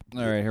fucking.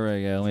 All right, here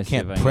we go. Let me see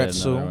if Can't I can get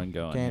pretzel, another one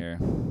going can't- here.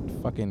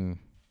 Fucking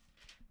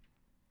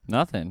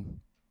Nothing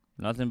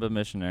but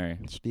missionary.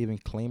 Stephen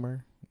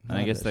Klemer. And I None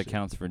of guess that shit.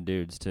 counts for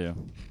dudes, too.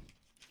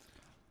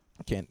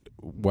 I can't.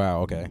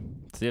 Wow. Okay.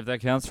 See, if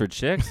that counts for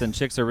chicks, then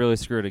chicks are really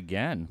screwed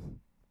again.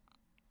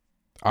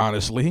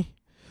 Honestly,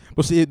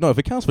 but see, no. If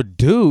it counts for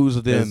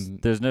dudes, then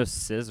There's no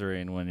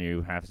scissoring when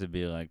you have to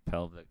be like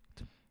pelvic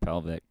to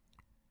pelvic.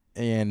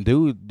 and the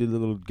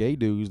little gay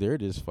dudes, they're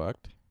just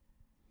fucked.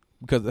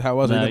 Because how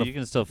else? No, are you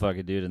can still fuck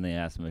a dude in the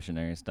ass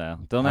missionary style.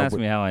 Don't I ask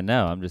would- me how I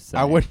know. I'm just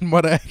saying. I wouldn't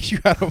want to ask you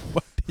how the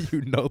fuck do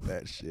you know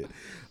that shit.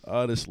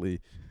 Honestly,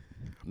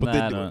 but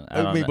Nah, then,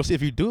 I don't mean, know. but see,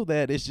 if you do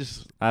that, it's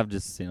just I've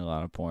just seen a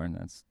lot of porn.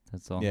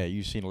 That's all. yeah.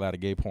 You've seen a lot of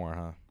gay porn,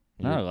 huh?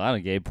 Not a lot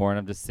of gay porn.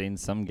 I've just seen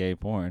some gay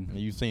porn.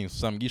 You've seen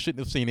some. You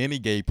shouldn't have seen any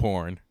gay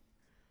porn.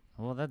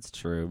 Well, that's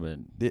true,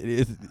 but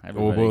It's,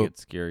 everybody well,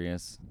 gets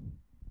curious.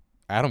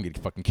 I don't get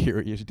fucking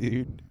curious,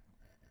 dude.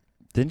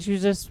 Didn't you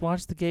just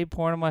watch the gay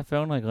porn on my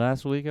phone like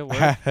last week at work?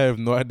 I have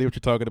no idea what you're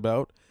talking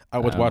about. I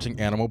was Oh. watching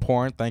animal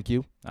porn. Thank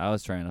you. I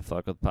was trying to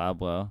fuck with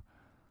Pablo,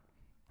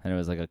 and it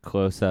was like a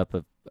close-up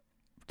of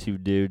two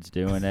dudes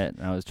doing it,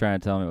 and I was trying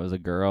to tell him it was a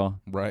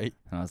girl, Right.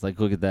 and I was like,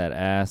 look at that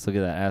ass,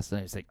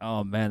 and he's like,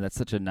 oh man, that's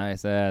such a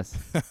nice ass.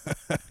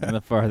 And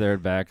the farther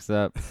it backs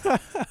up,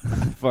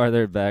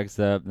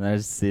 and I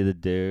just see the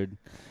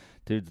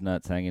dude's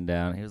nuts hanging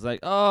down. He was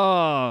like,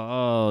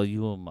 oh,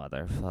 you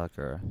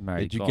motherfucker.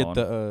 Did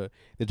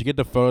you get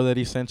the photo that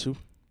he sent you?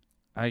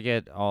 I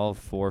get all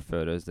 4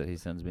 photos that he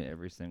sends me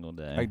every single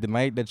day. Like the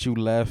night that you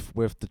left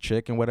with the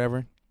chick and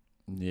whatever,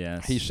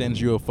 Yes. he sends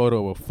you a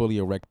photo of a fully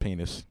erect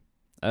penis.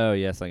 Oh,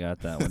 yes, I got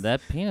that one. That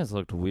penis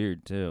looked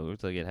weird, too. It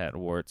looked like it had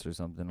warts or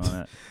something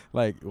on it.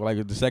 Like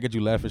the second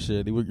you left and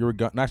shit, you were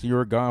gone. Actually, you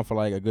were gone for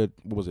like a good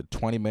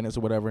 20 minutes or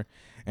whatever.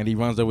 And he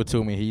runs over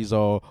to me. He's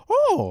all,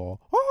 oh,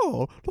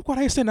 look what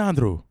I sent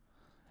Andrew.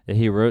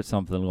 He wrote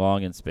something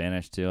long in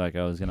Spanish, too, like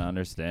I was going to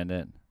understand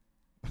it.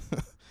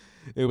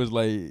 It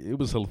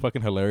was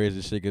fucking hilarious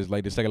and shit. Cause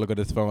like the second I look at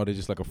this phone, it's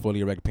just like a fully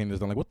erect penis.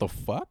 I'm like, what the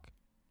fuck?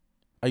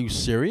 Are you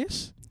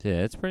serious?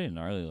 Yeah, it's pretty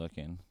gnarly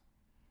looking.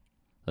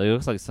 Like, it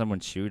looks like someone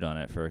chewed on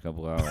it for a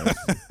couple hours.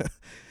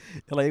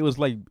 Like it was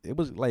like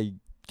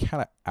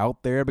kind of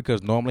out there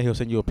because normally he'll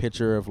send you a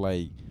picture of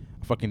like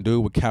a fucking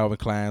dude with Calvin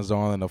Kleins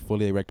on and a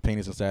fully erect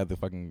penis inside the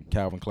fucking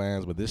Calvin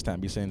Kleins, but this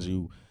time he sends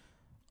you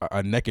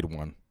a naked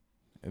one,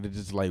 and it's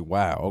just like,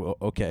 wow,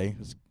 okay,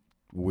 it's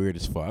weird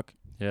as fuck.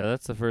 Yeah,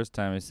 that's the first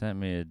time he sent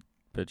me a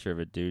picture of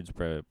a dude's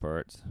private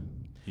parts.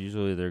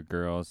 Usually they're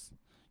girls.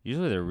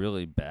 Usually they're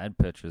really bad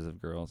pictures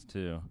of girls,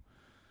 too.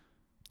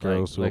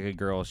 Girls like a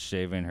girl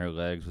shaving her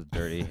legs with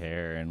dirty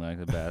hair in like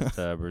the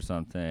bathtub or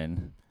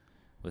something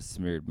with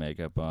smeared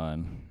makeup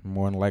on.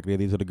 More than likely,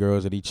 these are the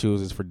girls that he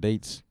chooses for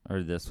dates.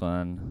 Or this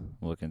one,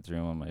 looking through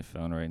 'em on my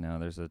phone right now.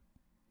 There's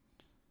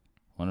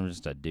one of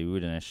just a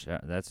dude in a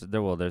shower.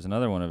 There's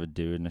another one of a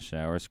dude in a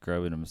shower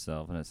scrubbing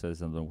himself, and it says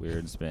something weird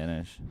in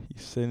Spanish. He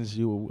sends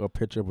you a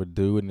picture of a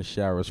dude in the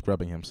shower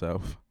scrubbing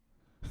himself.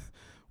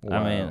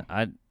 Wow.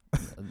 I mean,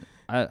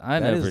 I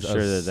That know for is a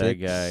sure that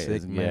sick, guy is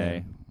sick gay.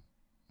 man.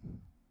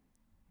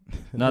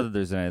 Not that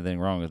there's anything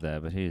wrong with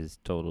that, but he's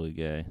totally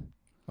gay.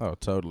 Oh,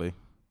 totally.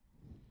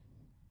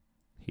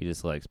 He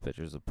just likes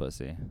pictures of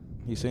pussy.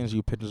 He sends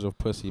you pictures of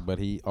pussy, but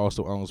he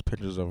also owns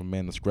pictures of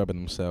men scrubbing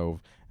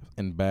themselves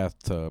in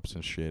bathtubs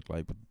and shit.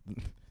 Like,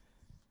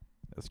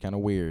 that's kind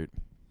of weird.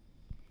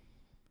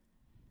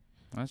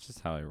 That's just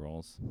how he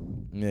rolls.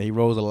 Yeah, he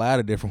rolls a lot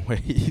of different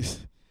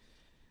ways.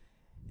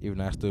 Even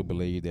I still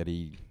believe that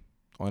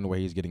only way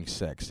he's getting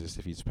sex is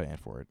if he's paying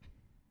for it.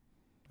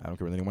 I don't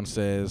care what anyone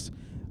says.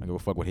 I don't give a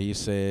fuck what he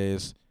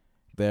says.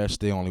 That's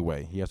the only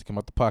way. He has to come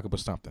out the pocket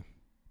with something.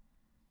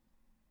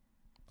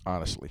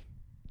 Honestly.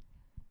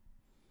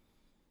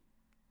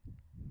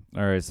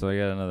 All right, so I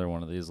got another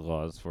one of these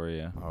laws for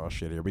you. Oh,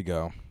 shit, here we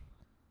go.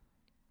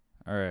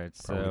 All right,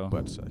 Probably so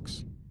butt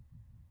sex.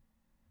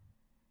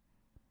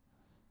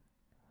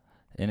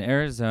 in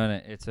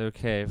Arizona, it's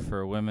okay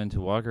for women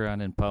to walk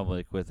around in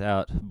public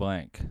without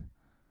blank.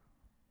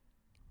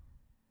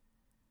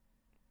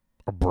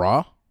 A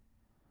bra?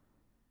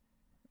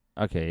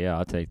 Okay, yeah,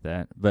 I'll take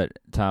that. But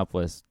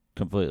topless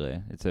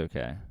completely, it's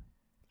okay.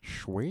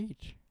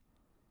 Sweet.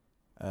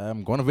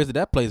 I'm going to visit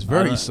that place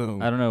very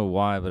soon. I don't know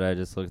why, but I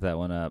just looked that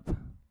one up.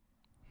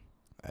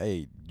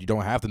 Hey, you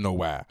don't have to know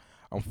why.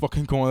 I'm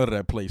fucking going to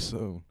that place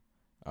soon.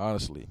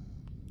 Honestly.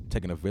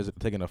 Taking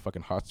a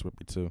fucking hot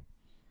swippy too.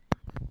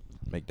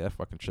 Make that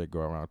fucking chick go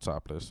around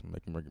topless.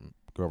 Make him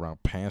go around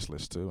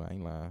pantsless too. I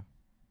ain't lying.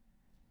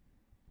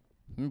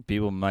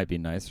 People might be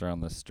nicer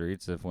on the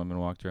streets if women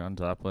walked around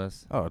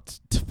topless. Oh,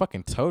 it's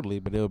fucking totally,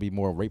 but there'll be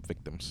more rape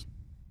victims.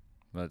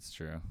 That's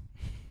true.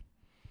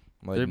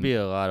 Like, There'd be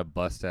a lot of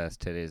bust-ass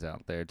titties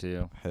out there,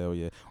 too. hell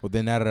yeah. Well,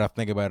 then now that I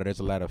think about it, there's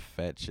a lot of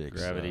fat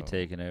chicks. Gravity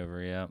taking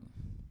over, yep.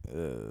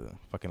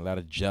 Fucking a lot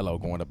of jello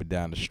going up and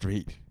down the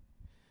street.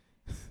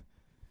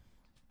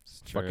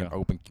 It's true. Fucking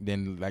open.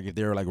 Then, like, if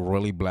they're, like,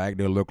 really black,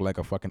 they'll look like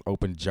a fucking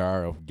open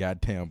jar of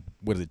goddamn,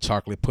 what is it,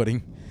 chocolate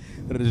pudding?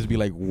 It'll just be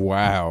like,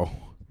 wow.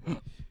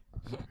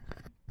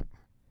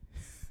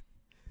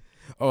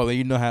 Oh, then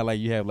you know how, like,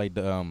 you have, like,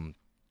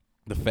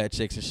 the fat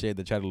chicks and shit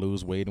that try to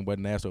lose weight and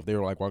whatnot. So if they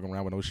were like walking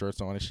around with no shirts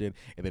on and shit,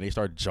 and then they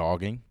start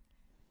jogging.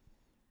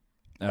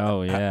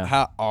 Oh, yeah.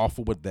 How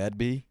awful would that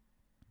be?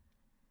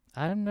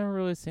 I've never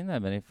really seen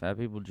that many fat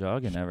people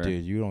jogging ever.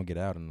 Dude, you don't get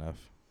out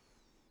enough.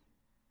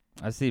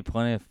 I see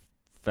plenty of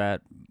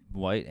fat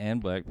white and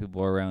black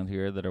people around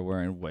here that are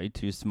wearing way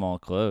too small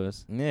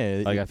clothes.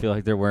 Yeah. Like, I feel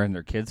like they're wearing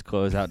their kids'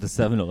 clothes out to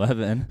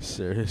 7-Eleven.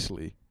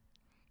 Seriously.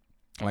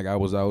 Like, I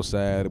was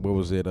outside, what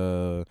was it,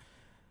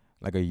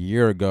 like a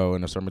year ago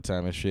in the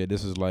summertime and shit.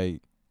 This is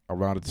like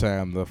around the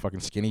time the fucking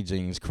skinny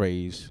jeans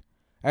craze.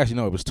 Actually,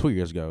 no, it was 2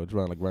 years ago. It's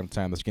around the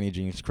time the skinny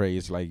jeans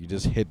craze, like, you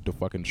just hit the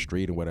fucking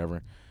street or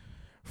whatever.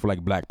 For,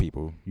 like, black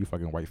people. You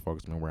fucking white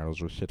folks been wearing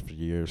those shit for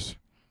years.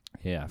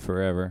 Yeah,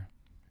 forever.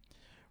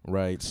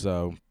 Right,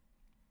 so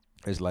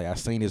it's like I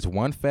seen this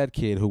one fat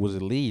kid who was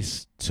at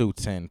least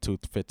 210,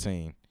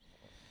 215.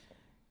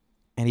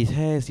 And he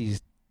has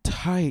these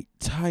tight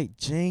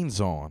jeans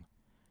on.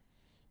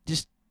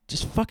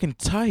 Just fucking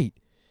tight.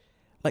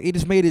 Like, it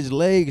just made his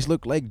legs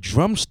look like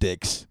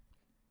drumsticks.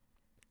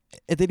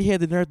 And then he had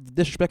the nerve to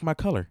disrespect my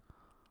color.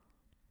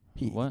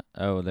 What?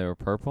 Oh, they were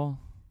purple?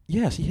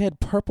 Yes, he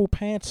had purple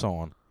pants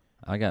on.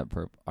 I got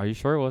purple. Are you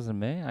sure it wasn't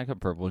me? I got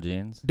purple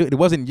jeans. Dude, it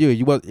wasn't you.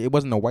 It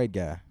wasn't a white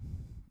guy.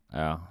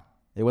 Oh.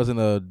 It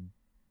wasn't a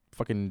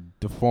fucking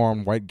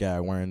deformed white guy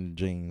wearing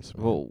jeans.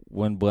 Well,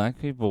 when black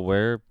people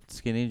wear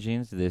skinny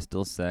jeans, do they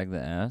still sag the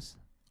ass?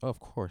 Oh,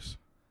 of course.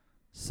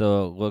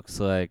 So it looks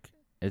like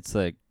it's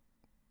like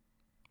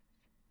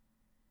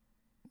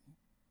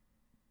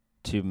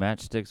two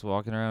matchsticks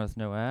walking around with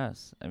no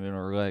ass. I mean,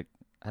 or like,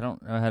 I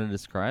don't know how to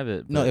describe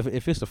it. No,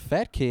 if it's a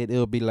fat kid,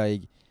 it'll be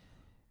like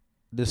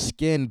the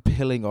skin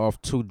peeling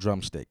off two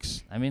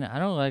drumsticks. I mean, I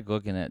don't like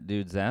looking at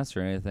dudes' ass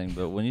or anything,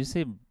 but when you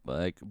see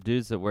like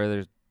dudes that wear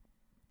their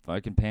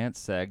fucking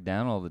pants sag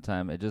down all the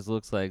time, it just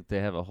looks like they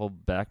have a whole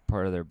back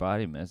part of their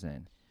body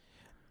missing.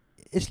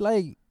 It's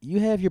like you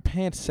have your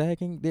pants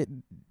sagging that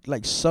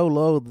like so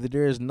low that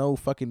there is no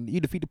fucking, you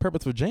defeat the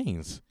purpose of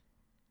jeans.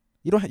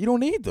 You don't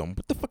need them.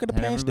 What the fuck are the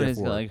And pants there everybody's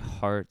for? got like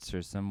hearts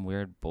or some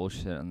weird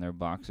bullshit on their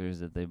boxers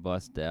that they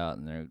bust out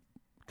and they're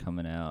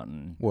coming out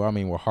and Well, I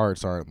mean,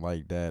 hearts aren't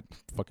like that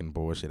fucking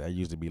bullshit. That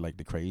used to be like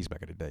the craze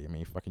back in the day. I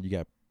mean, fucking, you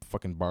got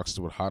fucking boxers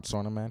with hearts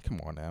on them, man. Come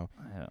on now.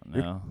 I don't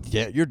know.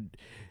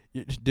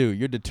 Dude,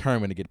 you're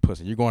determined to get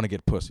pussy. You're going to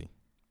get pussy.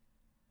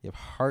 You have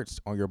hearts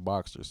on your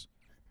boxers.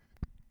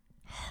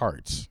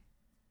 Hearts.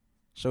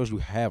 Shows you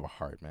have a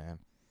heart, man.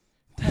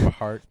 Have a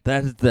heart.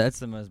 That's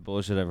the most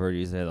bullshit I've heard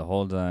you say the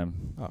whole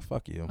time. Oh,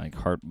 fuck you. Like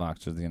heart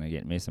boxers gonna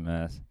get me some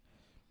ass.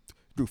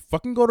 Dude,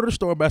 fucking go to the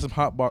store and buy some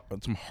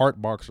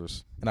heart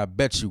boxers, and I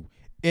bet you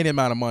any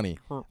amount of money.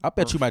 I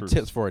bet you my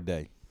tips for a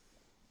day.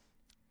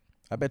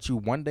 I bet you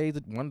one day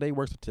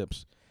worth of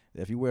tips.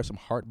 If you wear some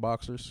heart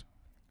boxers,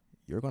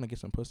 you're gonna get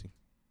some pussy,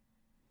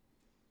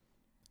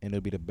 and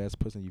it'll be the best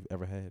pussy you've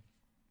ever had.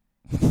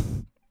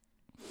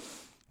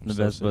 The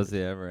best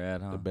pussy I ever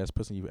had, huh? The best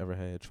pussy you've ever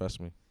had.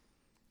 Trust me.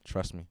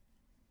 Trust me.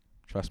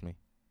 Trust me.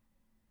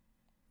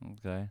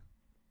 Okay.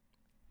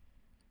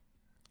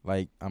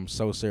 Like, I'm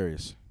so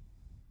serious.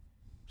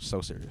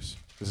 So serious.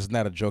 This is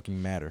not a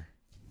joking matter.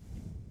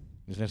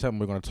 This is something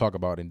we're going to talk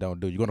about and don't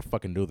do. You're going to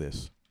fucking do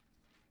this.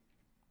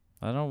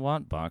 I don't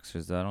want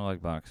boxers. I don't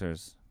like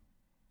boxers.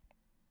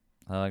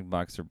 I like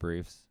boxer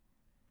briefs.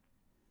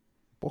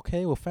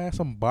 Okay, we'll find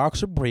some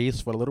boxer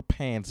briefs for a little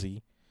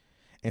pansy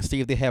and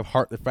see if they have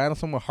heart. Find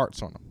some with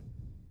hearts on them.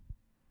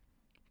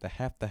 They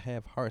have to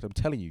have hearts. I'm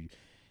telling you.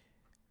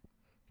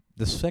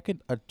 The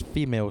second a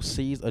female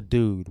sees a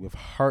dude with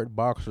heart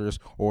boxers,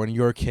 or in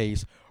your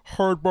case,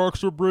 heart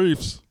boxer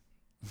briefs,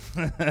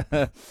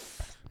 they're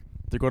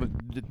gonna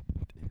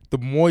the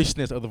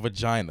moistness of the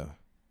vagina.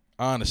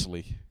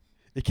 Honestly,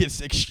 it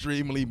gets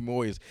extremely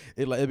moist.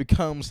 It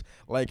becomes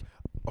like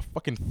a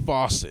fucking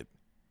faucet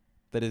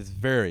that is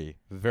very,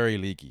 very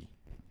leaky.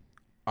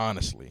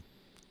 Honestly,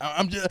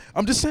 I'm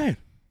just saying.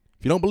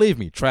 If you don't believe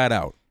me, try it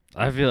out.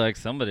 I feel like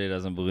somebody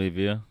doesn't believe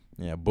you.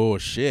 Yeah,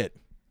 bullshit.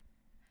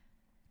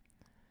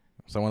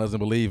 Someone doesn't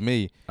believe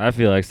me. I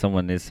feel like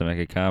someone needs to make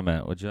a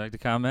comment. Would you like to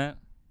comment?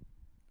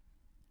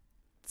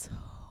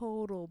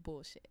 Total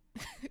bullshit.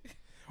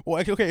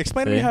 Well, okay,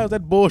 explain to me See? how is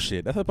that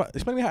bullshit. Explain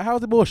to me how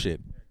is it bullshit.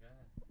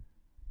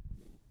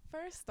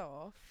 First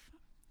off,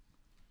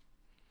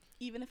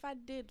 even if I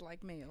did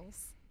like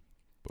males,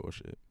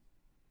 Bullshit.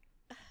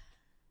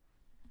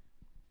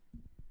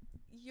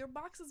 your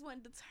boxes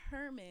wouldn't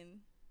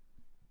determine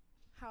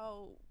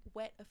how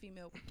wet a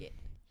female would get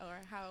or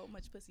how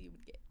much pussy you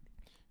would get.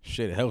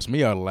 Shit, it helps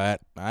me out a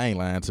lot. I ain't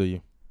lying to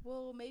you.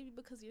 Well, maybe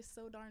because you're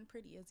so darn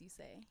pretty, as you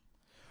say.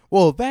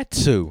 Well, that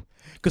too.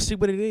 Because see,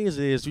 what it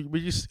is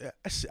we just,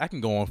 I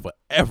can go on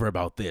forever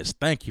about this.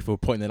 Thank you for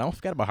pointing that out. I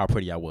forgot about how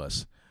pretty I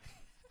was.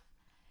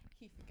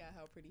 He forgot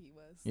how pretty he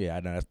was. Yeah, I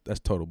know. That's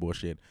total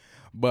bullshit.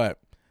 But,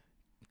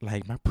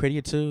 like, my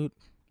prettyitude,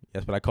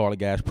 that's what I call it,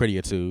 guys,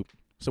 prettyitude.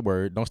 It's a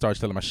word. Don't start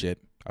stealing my shit.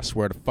 I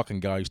swear to fucking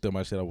God, you steal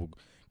my shit, I will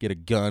get a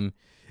gun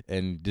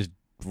and just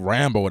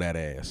Rambo that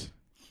ass.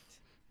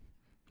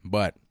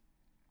 But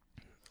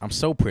I'm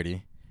so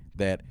pretty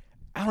that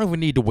I don't even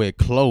need to wear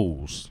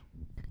clothes.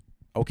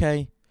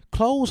 Okay?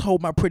 Clothes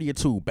hold my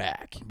prettyitude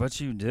back. But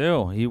you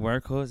do. You wear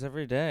clothes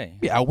every day.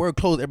 Yeah, I wear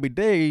clothes every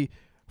day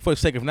for the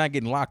sake of not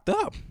getting locked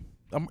up.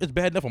 It's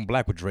bad enough I'm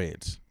black with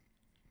dreads.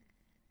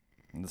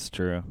 That's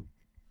true.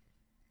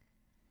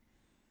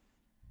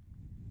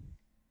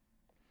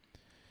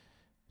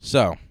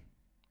 So,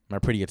 my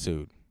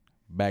prettyitude.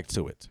 Back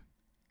to it.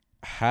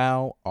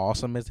 How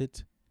awesome is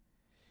it?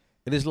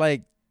 It is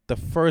like the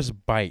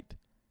first bite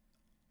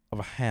of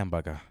a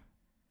hamburger.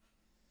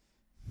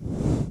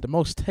 The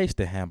most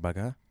tasty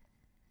hamburger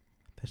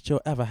that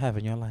you'll ever have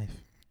in your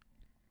life.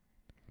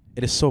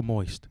 It is so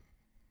moist,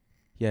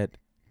 yet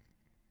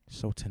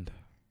so tender.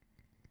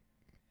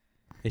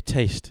 It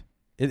tastes.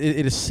 It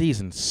is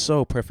seasoned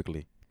so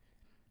perfectly.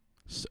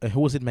 Who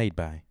was it made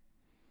by?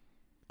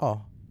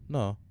 Oh,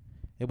 no.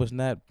 It was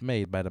not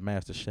made by the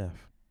master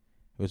chef.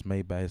 It was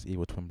made by his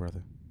evil twin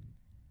brother.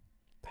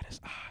 That is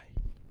I.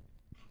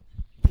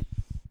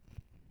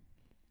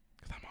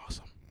 'Cause I'm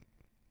awesome.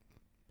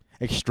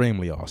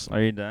 Extremely awesome.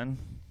 Are you done?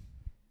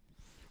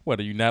 What,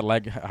 do you not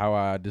like how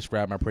I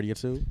describe my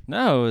prettyitude?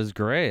 No, it was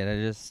great.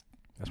 That's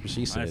what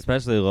she I said.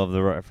 especially love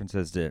the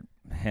references to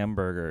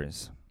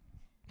hamburgers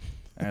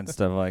and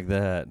stuff like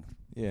that.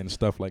 Yeah, and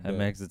stuff like That that.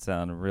 makes it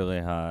sound really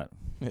hot.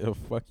 Yeah,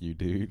 fuck you,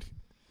 dude.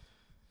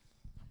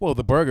 Well,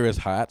 the burger is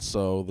hot,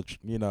 so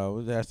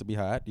it has to be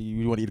hot.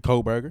 You want to eat a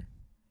cold burger?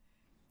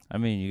 I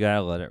mean, you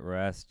gotta let it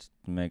rest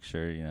to make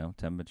sure,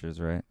 temperature's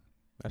right.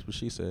 That's what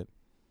she said.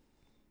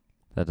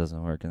 That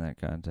doesn't work in that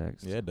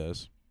context. Yeah, it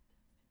does.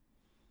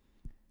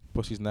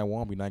 Pussy's not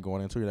warm. You're not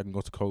going into it. You're not going to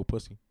go to cold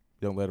pussy.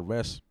 You don't let it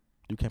rest.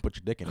 You can't put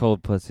your dick in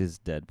Cold pussy's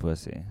dead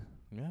pussy. it.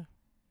 Yeah.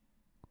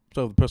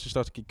 So if the pussy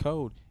starts to get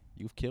cold,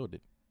 you've killed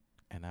it.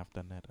 And I've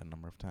done that a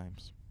number of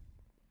times.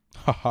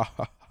 Ha ha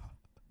ha.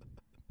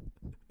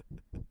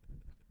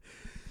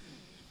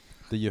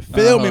 Do you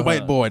feel me,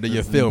 white boy? Do you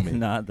It's feel me?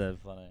 Not that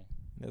funny.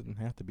 It doesn't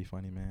have to be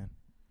funny, man.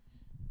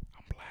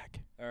 I'm black.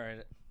 All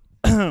right.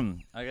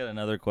 I got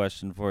another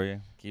question for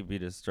you. Keep you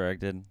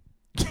distracted.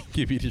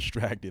 Keep you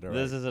distracted, all right?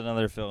 This is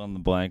another fill in the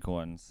blank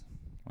ones.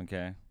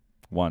 Okay?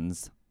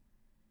 Ones.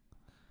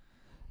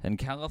 In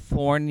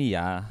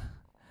California,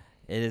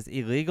 it is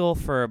illegal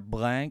for a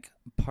blank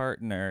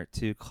partner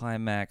to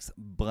climax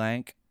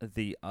blank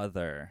the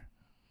other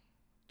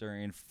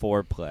during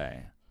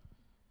foreplay.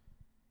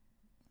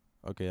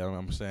 Okay,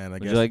 I'm saying, I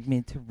Would guess. you like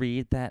me to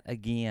read that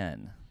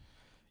again?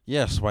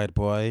 Yes, white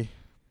boy.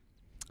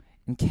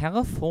 In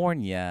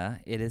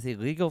California, it is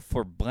illegal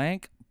for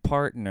blank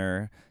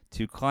partner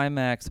to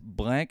climax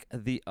blank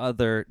the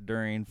other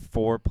during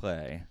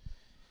foreplay.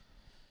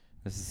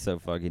 This is so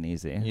fucking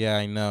easy. Yeah,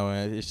 I know.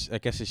 I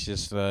guess it's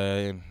just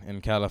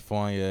in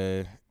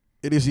California,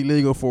 it is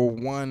illegal for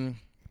one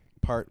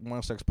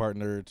sex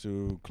partner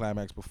to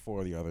climax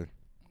before the other.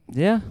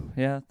 Yeah,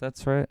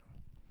 that's right.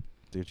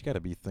 Dude, you got to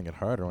be thinking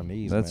harder on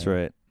these. That's man.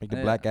 right. Make the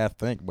Yeah. black guy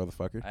think,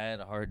 motherfucker. I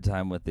had a hard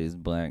time with these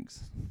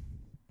blanks.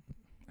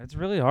 It's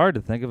really hard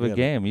to think of a Yeah,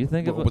 game. You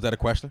think of Was that a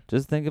question?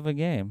 just think of a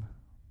game,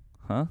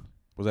 huh?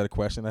 Was that a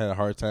question? I had a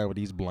hard time with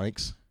these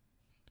blanks.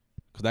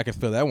 Because I can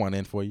fill that one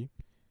in for you.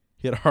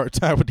 He had a hard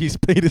time with these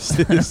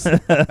penises.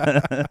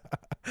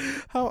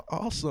 How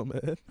awesome,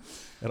 man.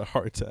 Had a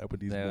hard time with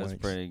these That blanks. was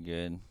pretty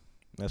good.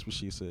 That's what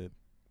she said.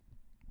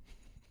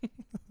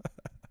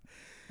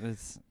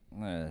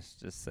 Let's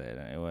just say it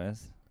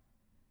anyways.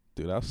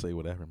 Dude, I'll say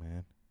whatever,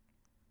 man.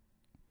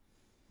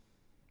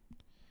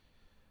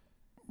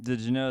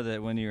 Did you know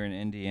that when you're in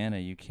Indiana,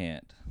 you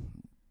can't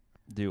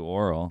do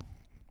oral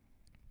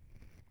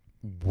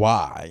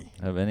Why?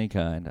 of any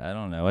kind? I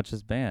don't know. It's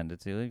just banned.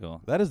 It's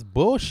illegal. That is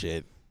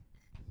bullshit.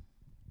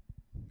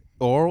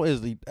 Oral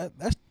is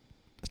that's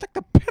like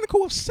the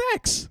pinnacle of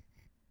sex.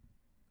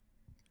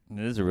 It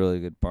is a really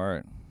good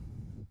part.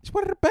 It's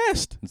one of the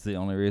best. It's the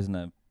only reason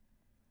I've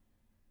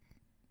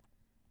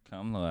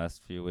come the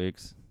last few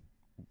weeks.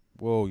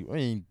 Whoa, I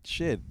mean,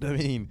 shit. I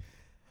mean,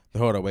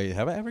 hold on, wait.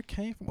 Have I ever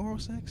came from oral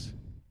sex?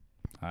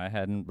 I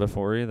hadn't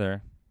before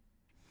either.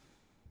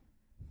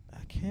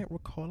 I can't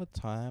recall a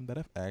time that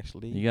I've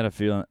actually. You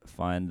gotta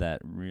find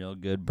that real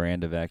good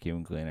brand of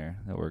vacuum cleaner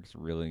that works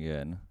really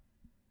good.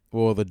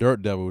 Well, the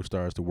Dirt Devil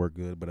starts to work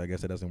good, but I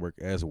guess it doesn't work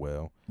as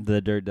well.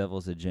 The Dirt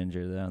Devil's a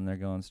ginger though, and they're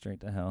going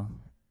straight to hell.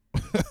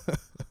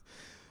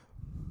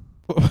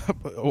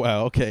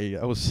 Wow, okay.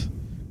 I was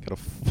kind of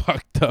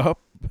fucked up.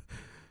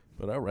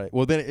 But all right.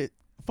 Well, then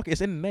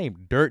it's in the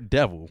name, Dirt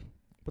Devil.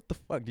 What the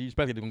fuck? Do you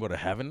expect they're going to go to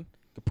heaven?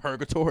 The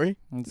purgatory?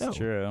 That's No.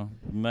 true.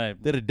 My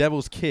They're the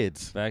devil's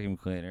kids. vacuum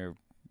cleaner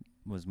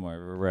was more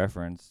of a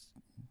reference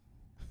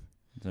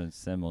to a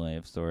simile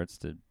of sorts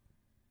to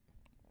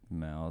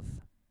mouth.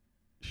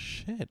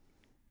 Shit.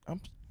 I'm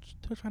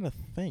still trying to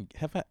think.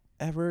 Have I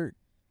ever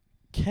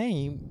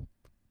came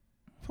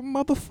from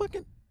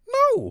motherfucking...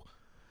 No!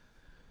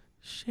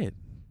 Shit.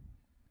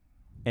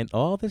 And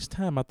all this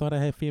time, I thought I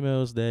had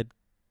females that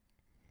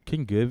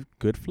can give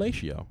good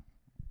fellatio.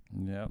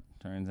 Yep.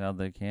 Turns out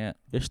they can't.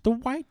 It's the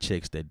white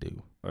chicks that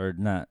do. Or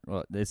not.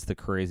 Well, it's the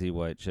crazy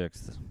white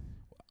chicks.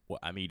 Well,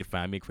 I need to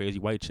find me a crazy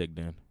white chick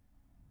then.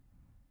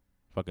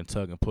 Fucking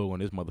tug and pull on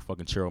this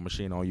motherfucking churro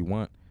machine all you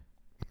want.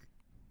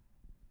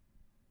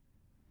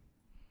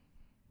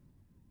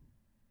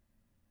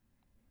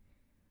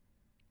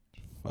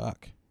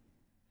 Fuck.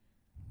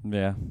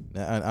 Yeah.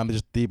 I'm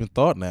just deep in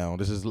thought now.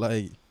 This is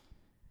like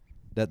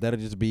that'll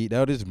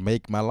just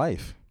make my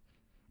life.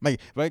 Like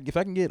if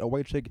I can get a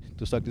white chick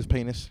to suck this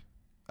penis,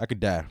 I could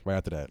die right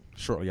after that.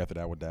 Shortly after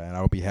that, I would die, and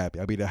I would be happy.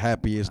 I'd be the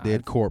happiest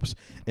dead corpse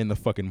in the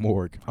fucking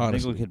morgue. I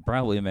Honestly, think we could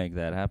probably make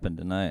that happen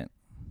tonight.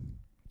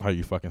 Are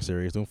you fucking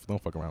serious? Don't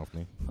fuck around with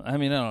me. I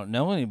mean, I don't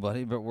know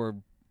anybody, but we're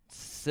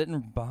sitting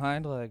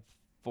behind like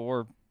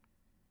 4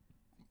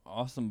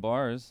 awesome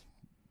bars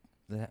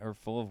that are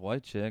full of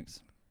white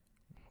chicks.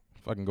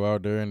 Fucking go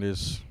out there and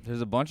just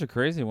There's a bunch of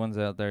crazy ones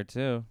out there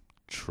too.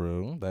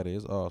 true. That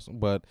is awesome,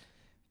 but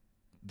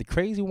the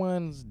crazy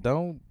ones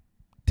don't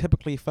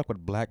typically fuck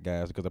with black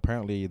guys because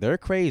apparently they're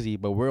crazy,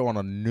 but we're on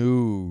a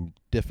new,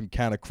 different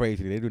kind of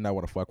crazy they do not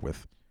want to fuck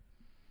with.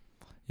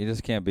 You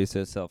just can't be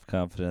so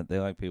self-confident. They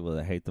like people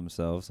that hate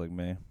themselves like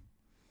me.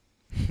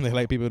 They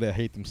like people that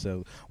hate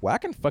themselves. Well, I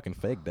can fucking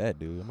fake that,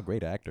 dude. I'm a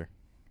great actor.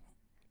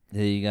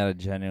 Yeah, you gotta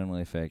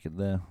genuinely fake it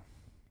though.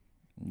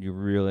 You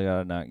really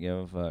gotta not give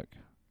a fuck.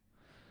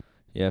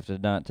 You have to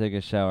not take a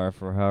shower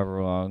for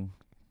however long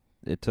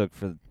it took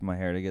for my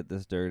hair to get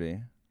this dirty.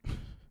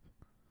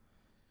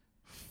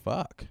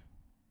 Fuck.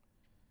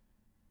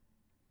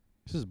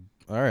 This is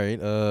all right.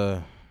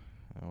 I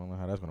don't know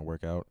how that's gonna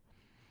work out.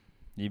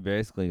 You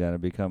basically gotta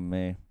become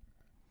me.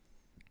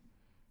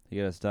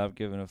 You gotta stop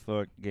giving a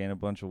fuck, gain a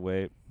bunch of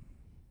weight,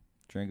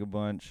 drink a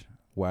bunch,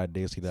 Why I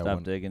did see that stop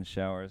one. taking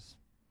showers,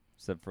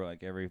 except for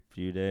like every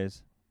few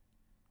days.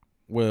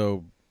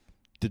 Well,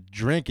 the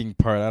drinking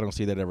part, I don't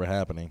see that ever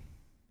happening.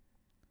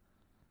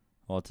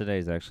 Well,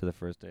 today's actually the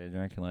first day of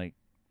drinking,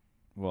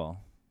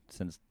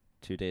 since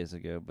 2 days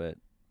ago, but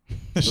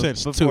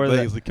Since before 2 that-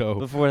 days ago.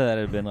 before that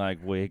it had been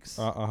like weeks,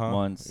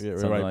 months, Yeah,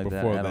 something right like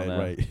before that. I don't know.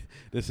 right.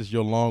 This is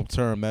your long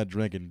term not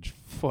drinking.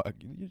 Fuck,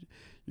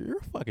 you're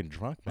fucking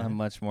drunk, man. I'm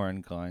much more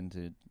inclined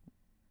to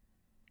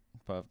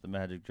puff the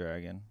Magic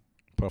Dragon.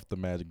 Puff the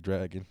Magic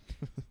Dragon.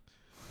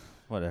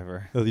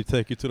 Whatever. Does he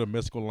take you to the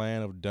mystical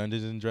land of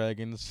Dungeons and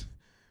Dragons,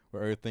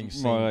 where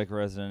everything's More like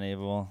Resident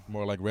Evil.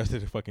 more like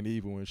Resident fucking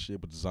Evil and shit,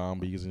 with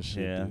zombies and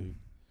shit, Yeah. dude.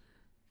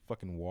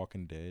 Fucking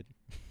Walking Dead.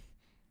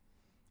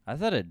 I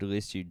thought at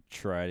least you'd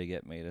try to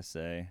get me to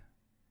say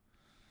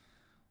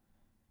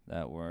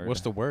that word.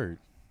 What's the word?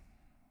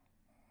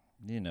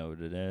 You know what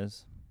it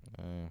is.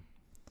 Uh,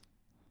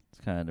 It's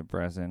kind of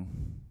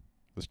depressing.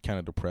 it's kind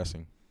of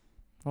depressing.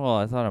 Well,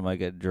 I thought I might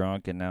get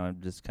drunk, and now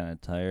I'm just kind of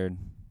tired.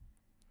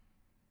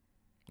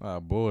 Ah,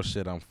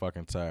 bullshit. I'm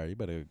fucking tired. You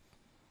better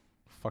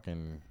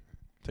fucking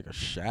take a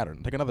shot or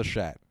take another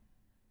shot.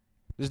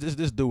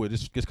 Just do it.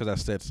 Just because I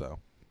said so.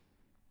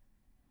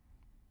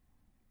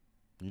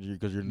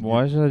 Because you're.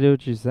 Why should I do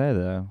what you say,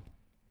 though?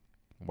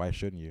 Why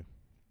shouldn't you?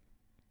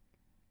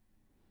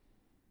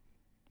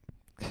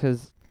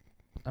 'Cause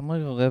I'm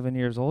like 11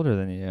 years older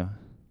than you.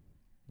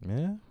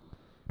 Yeah.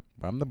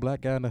 But I'm the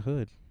black guy in the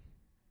hood.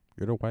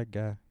 You're the white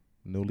guy.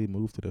 Newly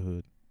moved to the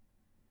hood.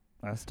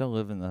 I still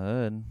live in the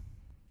hood.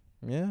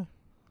 Yeah.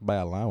 By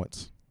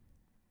allowance.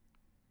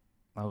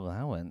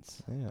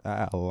 Allowance? Yeah.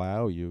 I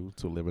allow you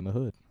to live in the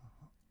hood.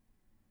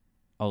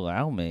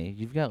 Allow me?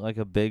 You've got like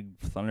a big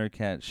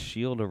Thundercat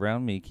shield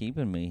around me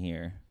keeping me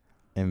here.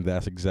 And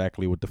that's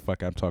exactly what the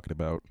fuck I'm talking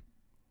about.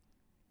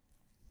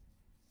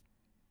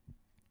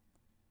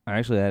 I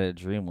actually had a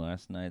dream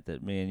last night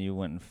that me and you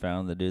went and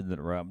found the dude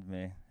that robbed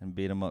me and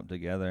beat him up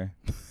together.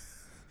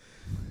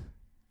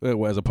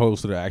 As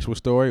opposed to the actual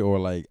story or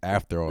like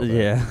after all that?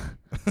 Yeah.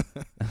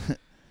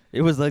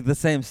 It was like the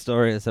same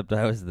story except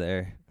I was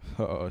there.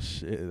 Oh,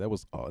 shit. That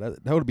was that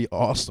would be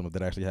awesome if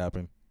that actually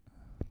happened.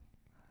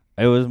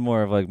 It was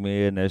more of like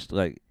me and it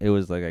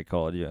was like I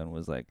called you and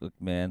was like, look,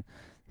 man,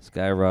 this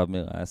guy robbed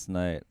me last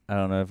night. I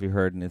don't know if you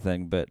heard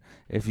anything, but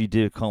if you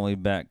do, call me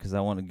back 'cause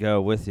I want to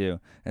go with you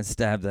and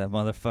stab that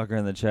motherfucker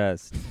in the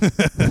chest.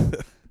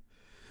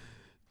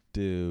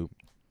 Dude.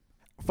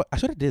 I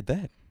should have did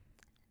that.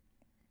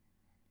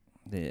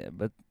 Yeah,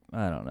 but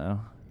I don't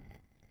know.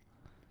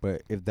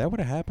 But if that would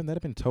have happened,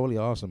 that'd have been totally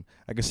awesome.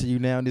 I can see you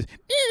now in this.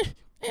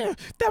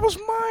 That was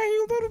mine,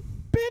 you little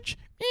bitch.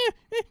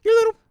 You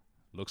little.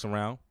 Looks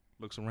around.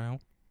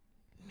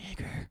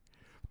 Nigger.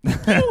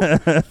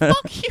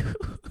 Fuck you.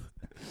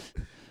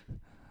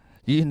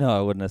 You know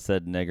I wouldn't have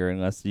said nigger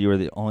unless you were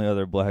the only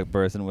other black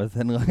person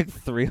within like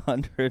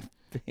 300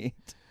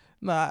 feet.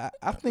 Nah,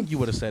 I think you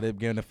would have said it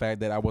given the fact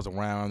that I was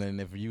around, and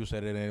if you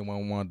said it,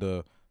 anyone wanted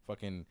to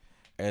fucking,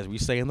 as we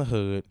say in the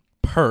hood,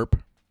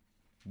 perp,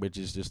 which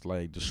is just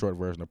like the short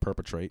version of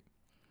perpetrate.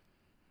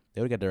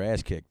 They would have got their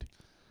ass kicked.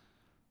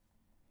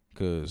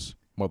 'Cause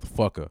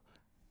motherfucker,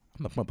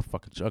 I'm the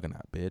motherfucking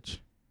juggernaut, bitch.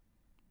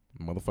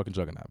 Motherfucking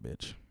juggernaut,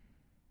 bitch.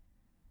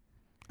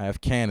 I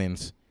have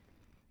cannons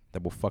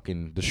that will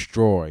fucking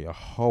destroy a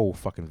whole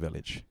fucking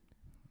village.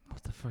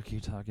 What the fuck are you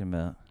talking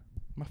about?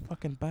 My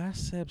fucking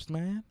biceps,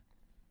 man.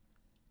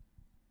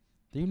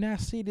 Do you not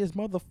see this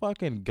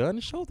motherfucking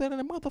gun show that the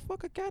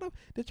motherfucker got up?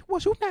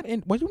 Was you not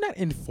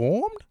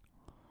informed?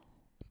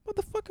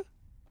 Motherfucker.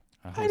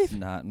 I was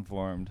not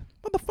informed.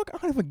 Motherfucker, I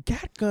don't even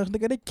got guns,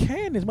 nigga. They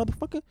cannons,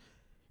 motherfucker.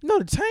 You know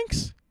the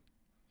tanks?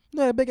 You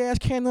know that big ass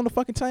cannon on the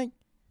fucking tank?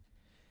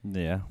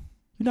 Yeah.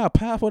 You know how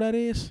powerful that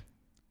is?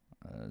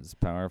 As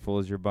powerful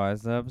as your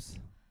biceps?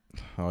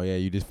 Oh, yeah,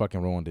 you just fucking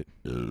ruined it.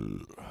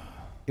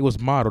 It was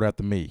modeled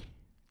after me.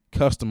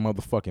 Custom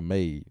motherfucking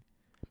made.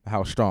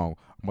 How strong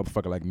a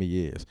motherfucker like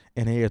me is.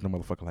 And there is no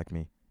motherfucker like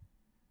me.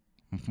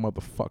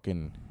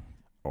 Motherfucking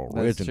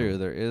original. That's true.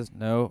 There is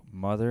no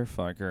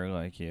motherfucker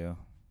like you.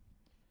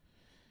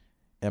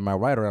 Am I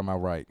right or am I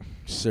right?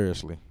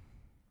 Seriously.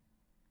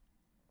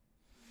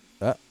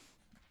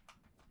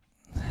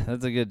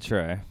 That's a good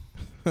try.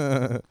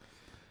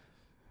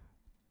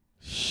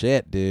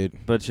 Shit,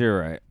 dude. But you're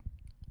right.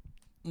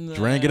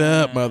 Drink it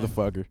up,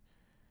 motherfucker.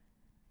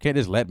 Can't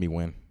just let me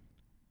win.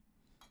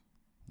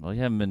 Well,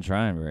 you haven't been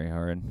trying very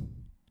hard.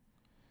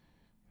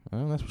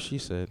 Well, that's what she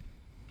said.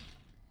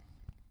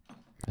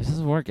 It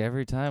doesn't work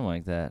every time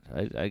like that.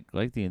 I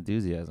like the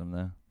enthusiasm,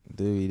 though.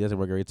 Dude, it doesn't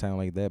work every time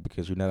like that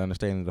because you're not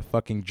understanding the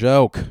fucking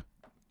joke.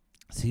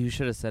 See, you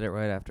should have said it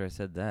right after I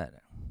said that.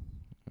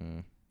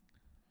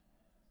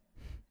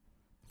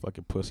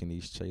 Fucking pussy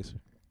needs chaser.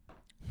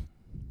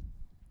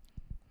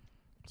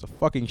 It's a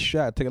fucking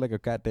shot. Take it like a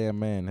goddamn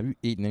man. Have you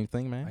eaten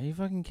anything, man? Are you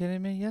fucking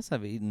kidding me? Yes,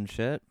 I've eaten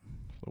shit.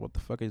 So what the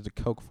fuck is the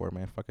Coke for,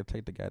 man? Fucking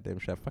take the goddamn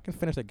shot. Fucking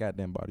finish that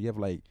goddamn bottle. You have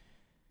like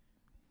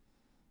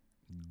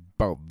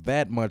about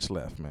that much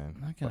left,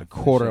 man. About a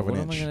quarter of an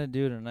What inch. am I gonna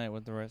do tonight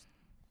with the rest?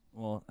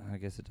 Well, I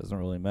guess it doesn't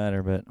really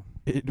matter, but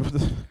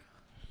The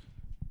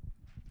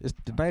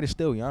night is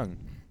still young.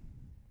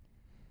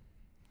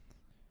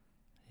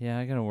 yeah,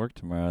 I gotta work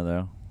tomorrow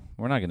though.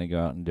 We're not gonna go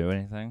out and do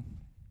anything.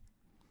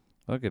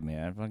 Look at me,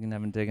 I fucking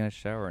haven't taken a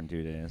shower in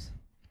 2 days.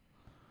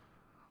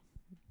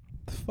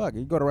 The fuck?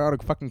 You go around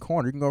the fucking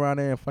corner. You can go around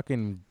there and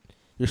fucking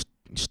your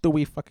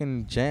stewy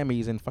fucking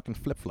jammies and fucking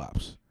flip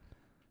flops.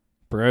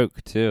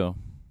 Broke too.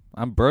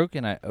 I'm broke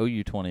and I owe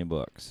you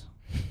 $20.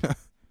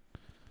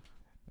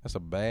 That's a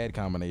bad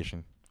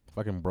combination.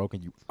 Fucking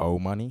broken. You owe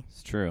money.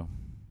 It's true.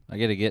 I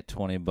gotta get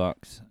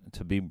 $20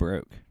 to be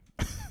broke.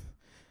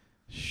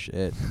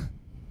 Shit.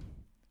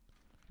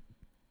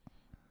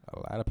 A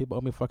lot of people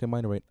owe me fucking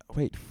money right.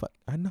 Wait, fuck.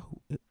 I know.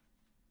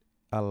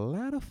 A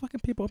lot of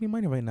fucking people owe me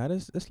money right now.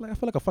 It's like I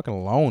feel like a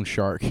fucking loan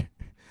shark.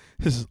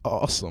 This is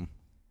awesome.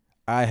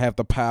 I have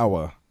the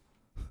power.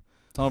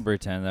 Don't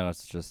pretend that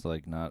it's just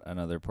like not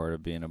another part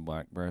of being a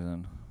black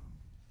person.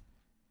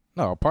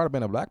 No, part of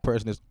being a black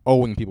person is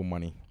owing people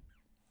money.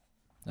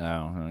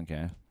 Oh,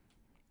 okay.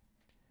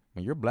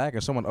 When you're black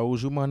and someone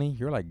owes you money,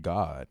 you're like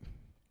God.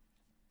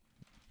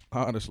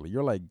 Honestly,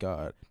 you're like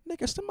God.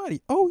 Nigga,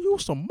 somebody owe you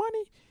some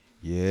money?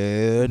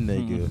 Yeah,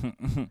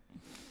 nigga.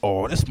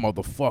 Oh, this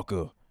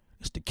motherfucker.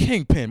 It's the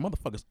kingpin.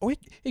 Motherfuckers. Oh,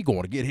 he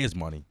going to get his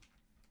money.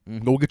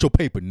 Go get your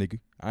paper, nigga.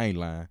 I ain't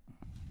lying.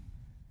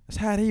 That's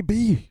how they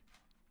be.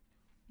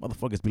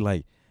 Motherfuckers be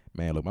like,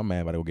 man, look, my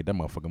man about to go get that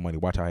motherfucking money.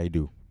 Watch how he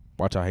do.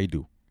 Watch how he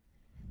do.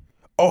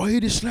 Oh, he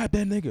just slapped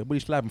that nigga. What he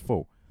slapping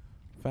for?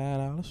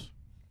 $5.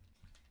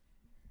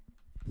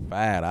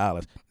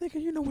 $5.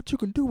 Nigga, you know what you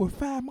can do with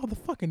 $5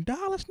 motherfucking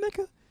dollars,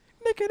 nigga?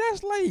 Nigga,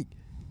 that's like,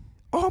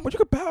 oh, but you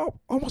could buy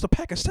almost a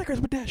pack of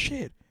cigarettes with that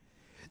shit.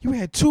 You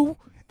had 2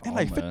 and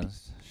like 50.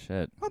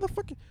 Shit.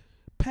 Motherfucking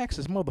packs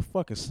of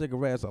motherfucking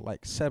cigarettes are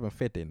like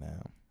 $7.50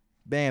 now.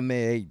 Damn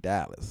near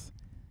 $8.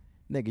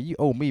 Nigga, you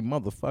owe me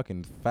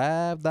motherfucking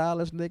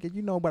 $5, nigga.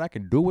 You know what I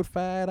can do with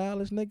 $5,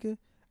 nigga?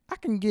 I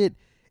can get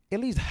at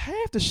least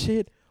half the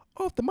shit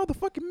off the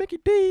motherfucking Mickey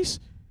D's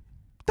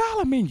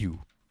dollar menu.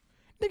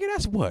 Nigga,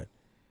 that's what?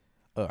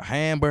 A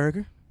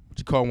hamburger? What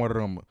you call one of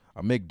them?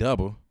 A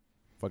McDouble?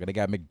 Fucker, they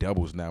got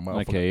McDoubles now,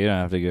 motherfucker. Okay, you don't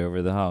have to go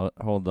over the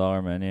whole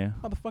dollar menu.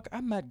 Motherfucker,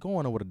 I'm not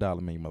going over the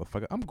dollar menu,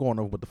 motherfucker. I'm going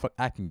over what the fuck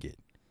I can get.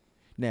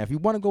 Now, if you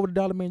want to go with the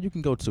dollar menu, you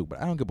can go too,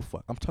 but I don't give a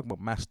fuck. I'm talking about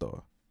my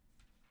store.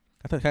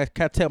 Can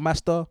I tell my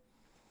store?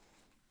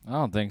 I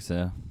don't think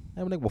so.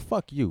 Hey, nigga, well,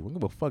 fuck you. I don't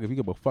give a fuck if you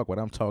give a fuck what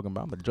I'm talking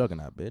about. I'm the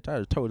juggernaut, bitch. I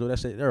just told you that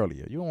shit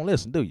earlier. You don't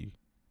listen, do you?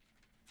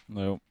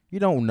 Nope. You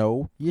don't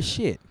know your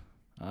shit.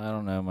 I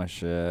don't know my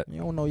shit. You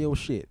don't know your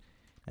shit.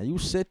 And you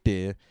sit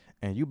there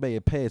and you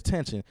better pay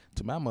attention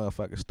to my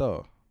motherfucking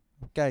store.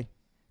 Okay?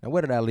 Now,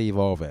 where did I leave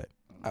off at?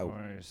 Oh.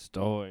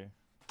 Story.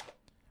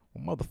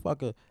 Well,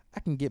 motherfucker,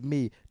 I can get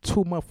me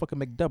 2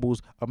 motherfucking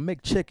McDoubles, a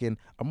McChicken,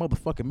 a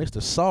motherfucking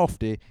Mr.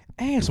 Softy,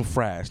 and some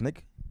fries,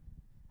 nigga.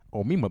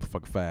 Owe me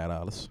motherfucking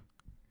 $5.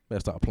 Better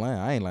stop playing.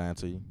 I ain't lying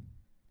to you.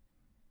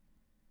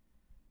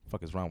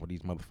 Fuck is wrong with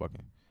these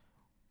motherfucking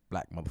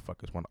black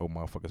motherfuckers want to owe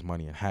motherfuckers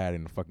money and hide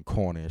in the fucking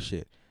corner and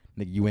shit.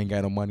 Nigga, you ain't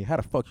got no money. How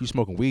the fuck you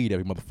smoking weed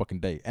every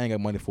motherfucking day? I ain't got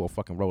money for a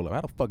fucking roll up.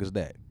 How the fuck is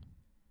that?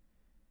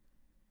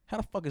 How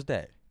the fuck is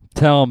that?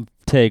 Tell him,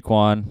 take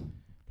one.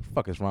 The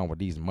fuck is wrong with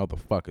these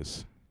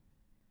motherfuckers?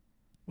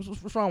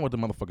 What's wrong with the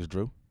motherfuckers,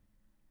 Drew?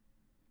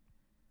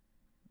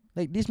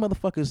 Like, these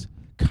motherfuckers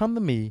come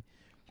to me,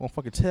 gonna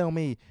fucking tell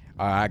me,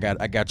 I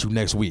got you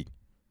next week.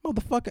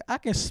 Motherfucker, I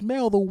can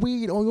smell the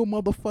weed on your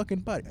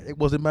motherfucking body. It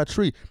wasn't my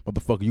tree.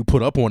 Motherfucker, you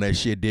put up on that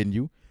shit, didn't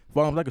you? If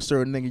I was like a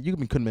certain nigga, you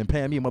couldn't been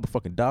paying me a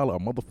motherfucking dollar a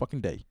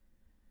motherfucking day.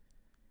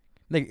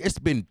 Nigga, it's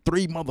been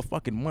 3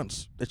 motherfucking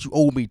months that you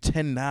owe me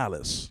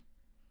 $10.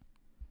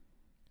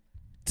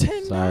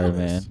 $10. Sorry,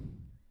 man.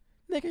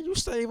 Nigga, you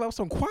save up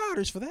some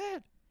quarters for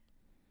that.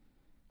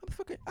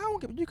 Motherfucker, I don't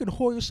give. You can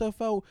whore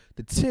yourself out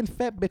to 10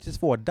 fat bitches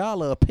for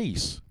 $1 a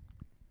piece.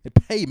 And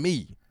pay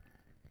me.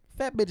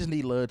 Fat bitches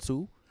need love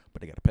too,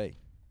 but they gotta pay.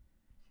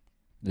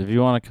 If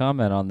you want to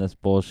comment on this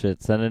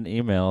bullshit, send an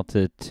email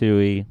to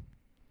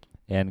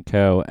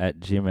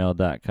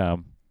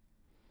tueandco@gmail.com.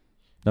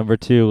 Number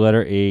 2,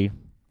 letter E,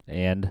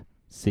 and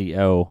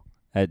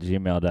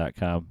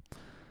CO@gmail.com.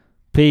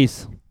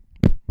 Peace.